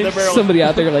little bit, the barrels. Somebody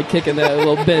out there like kicking that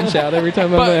little bench out every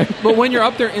time I'm there. But when you're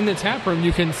up there in the tap room,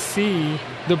 you can see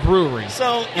the brewery.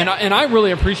 So, and I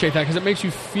really appreciate that because it makes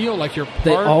you feel like you're part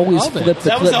They always of it. flip the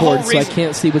clipboard, so I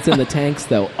can't see what's in the tanks.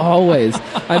 Though always,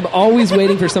 I'm always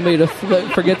waiting for somebody to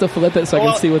forget to flip it so I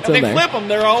can see what's if in they there. flip them,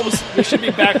 they should be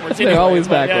backwards. They're anyway, always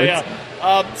but backwards.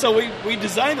 Yeah. So we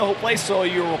designed the whole place so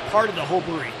you're a part of the whole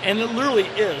brewery, and it literally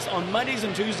is. On Mondays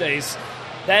and Tuesdays,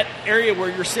 that area where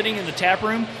you're sitting in the tap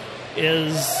room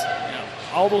is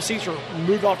all those seats are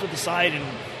moved off to the side, and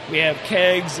we have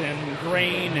kegs and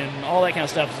grain and all that kind of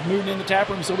stuff is moved in the tap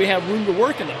room, so we have room to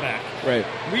work in the back. Right.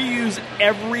 We use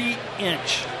every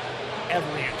inch of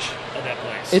that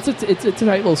place. It's a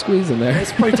tight little squeeze in there.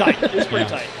 It's pretty tight. It's pretty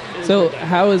tight. So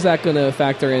how is that going to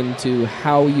factor into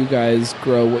how you guys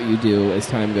grow what you do as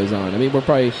time goes on? I mean, we're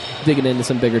probably digging into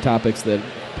some bigger topics that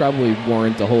probably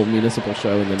warrant a whole municipal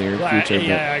show in the near future.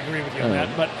 I agree with you on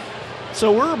that. But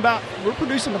so we're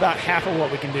producing about half of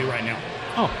what we can do right now.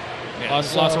 Oh, yeah,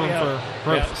 lots of room for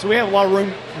growth. Yeah, so we have a lot of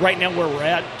room right now where we're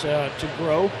at to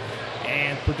grow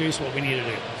and produce what we need to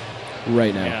do.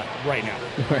 Right now. Yeah, right now.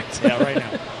 Right. Yeah, right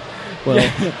now. Well,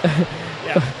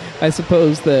 yeah. I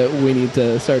suppose that we need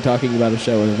to start talking about a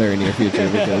show in the very near future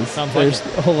because there's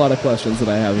a whole lot of questions that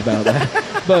I have about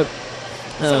that. But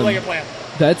sounds like a plan.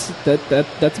 That's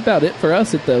about it for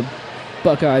us at the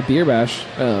Buckeye Beer Bash.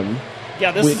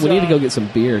 This we need to go get some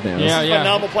beer now. Yeah,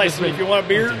 phenomenal place. If you want a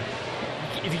beer,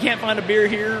 if you can't find a beer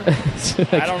here,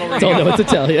 I don't know where don't know what to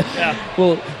tell you. Yeah.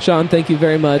 Well, Sean, thank you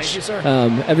very much. Thank you,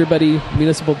 sir. Everybody,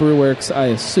 Municipal Brew Works. I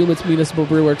assume it's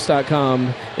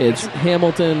municipalbrewworks.com. It's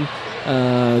Hamilton.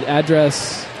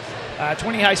 Address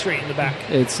 20 High Street in the back.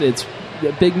 It's a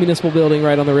big municipal building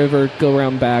right on the river. Go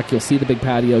around back. You'll see the big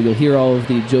patio. You'll hear all of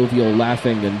the jovial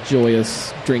laughing and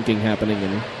joyous drinking happening,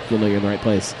 and you'll know you're in the right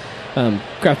place.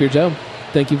 Craft Beer Joe,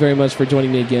 thank you very much for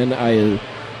joining me again. I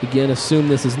again assume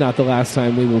this is not the last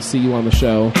time we will see you on the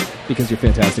show because you're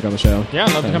fantastic on the show. Yeah,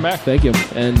 I'd love to come back. Thank you.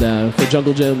 And for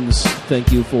Jungle Gyms,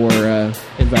 thank you for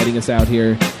inviting us out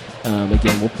here.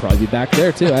 Again, we'll probably be back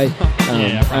there too.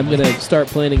 I'm going to start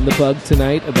planning the bug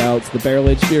tonight about the Barrel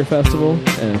Age Beer Festival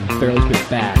and Barrel Age Beer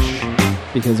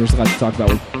Bash because there's a lot to talk about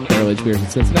with Barrel Age beers in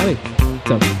Cincinnati.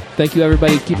 So thank you,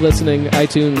 everybody. Keep listening.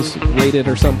 iTunes, rate it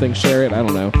or something. Share it. I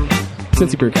don't know.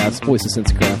 Cincy Brewcast, voice of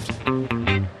Cincy Craft.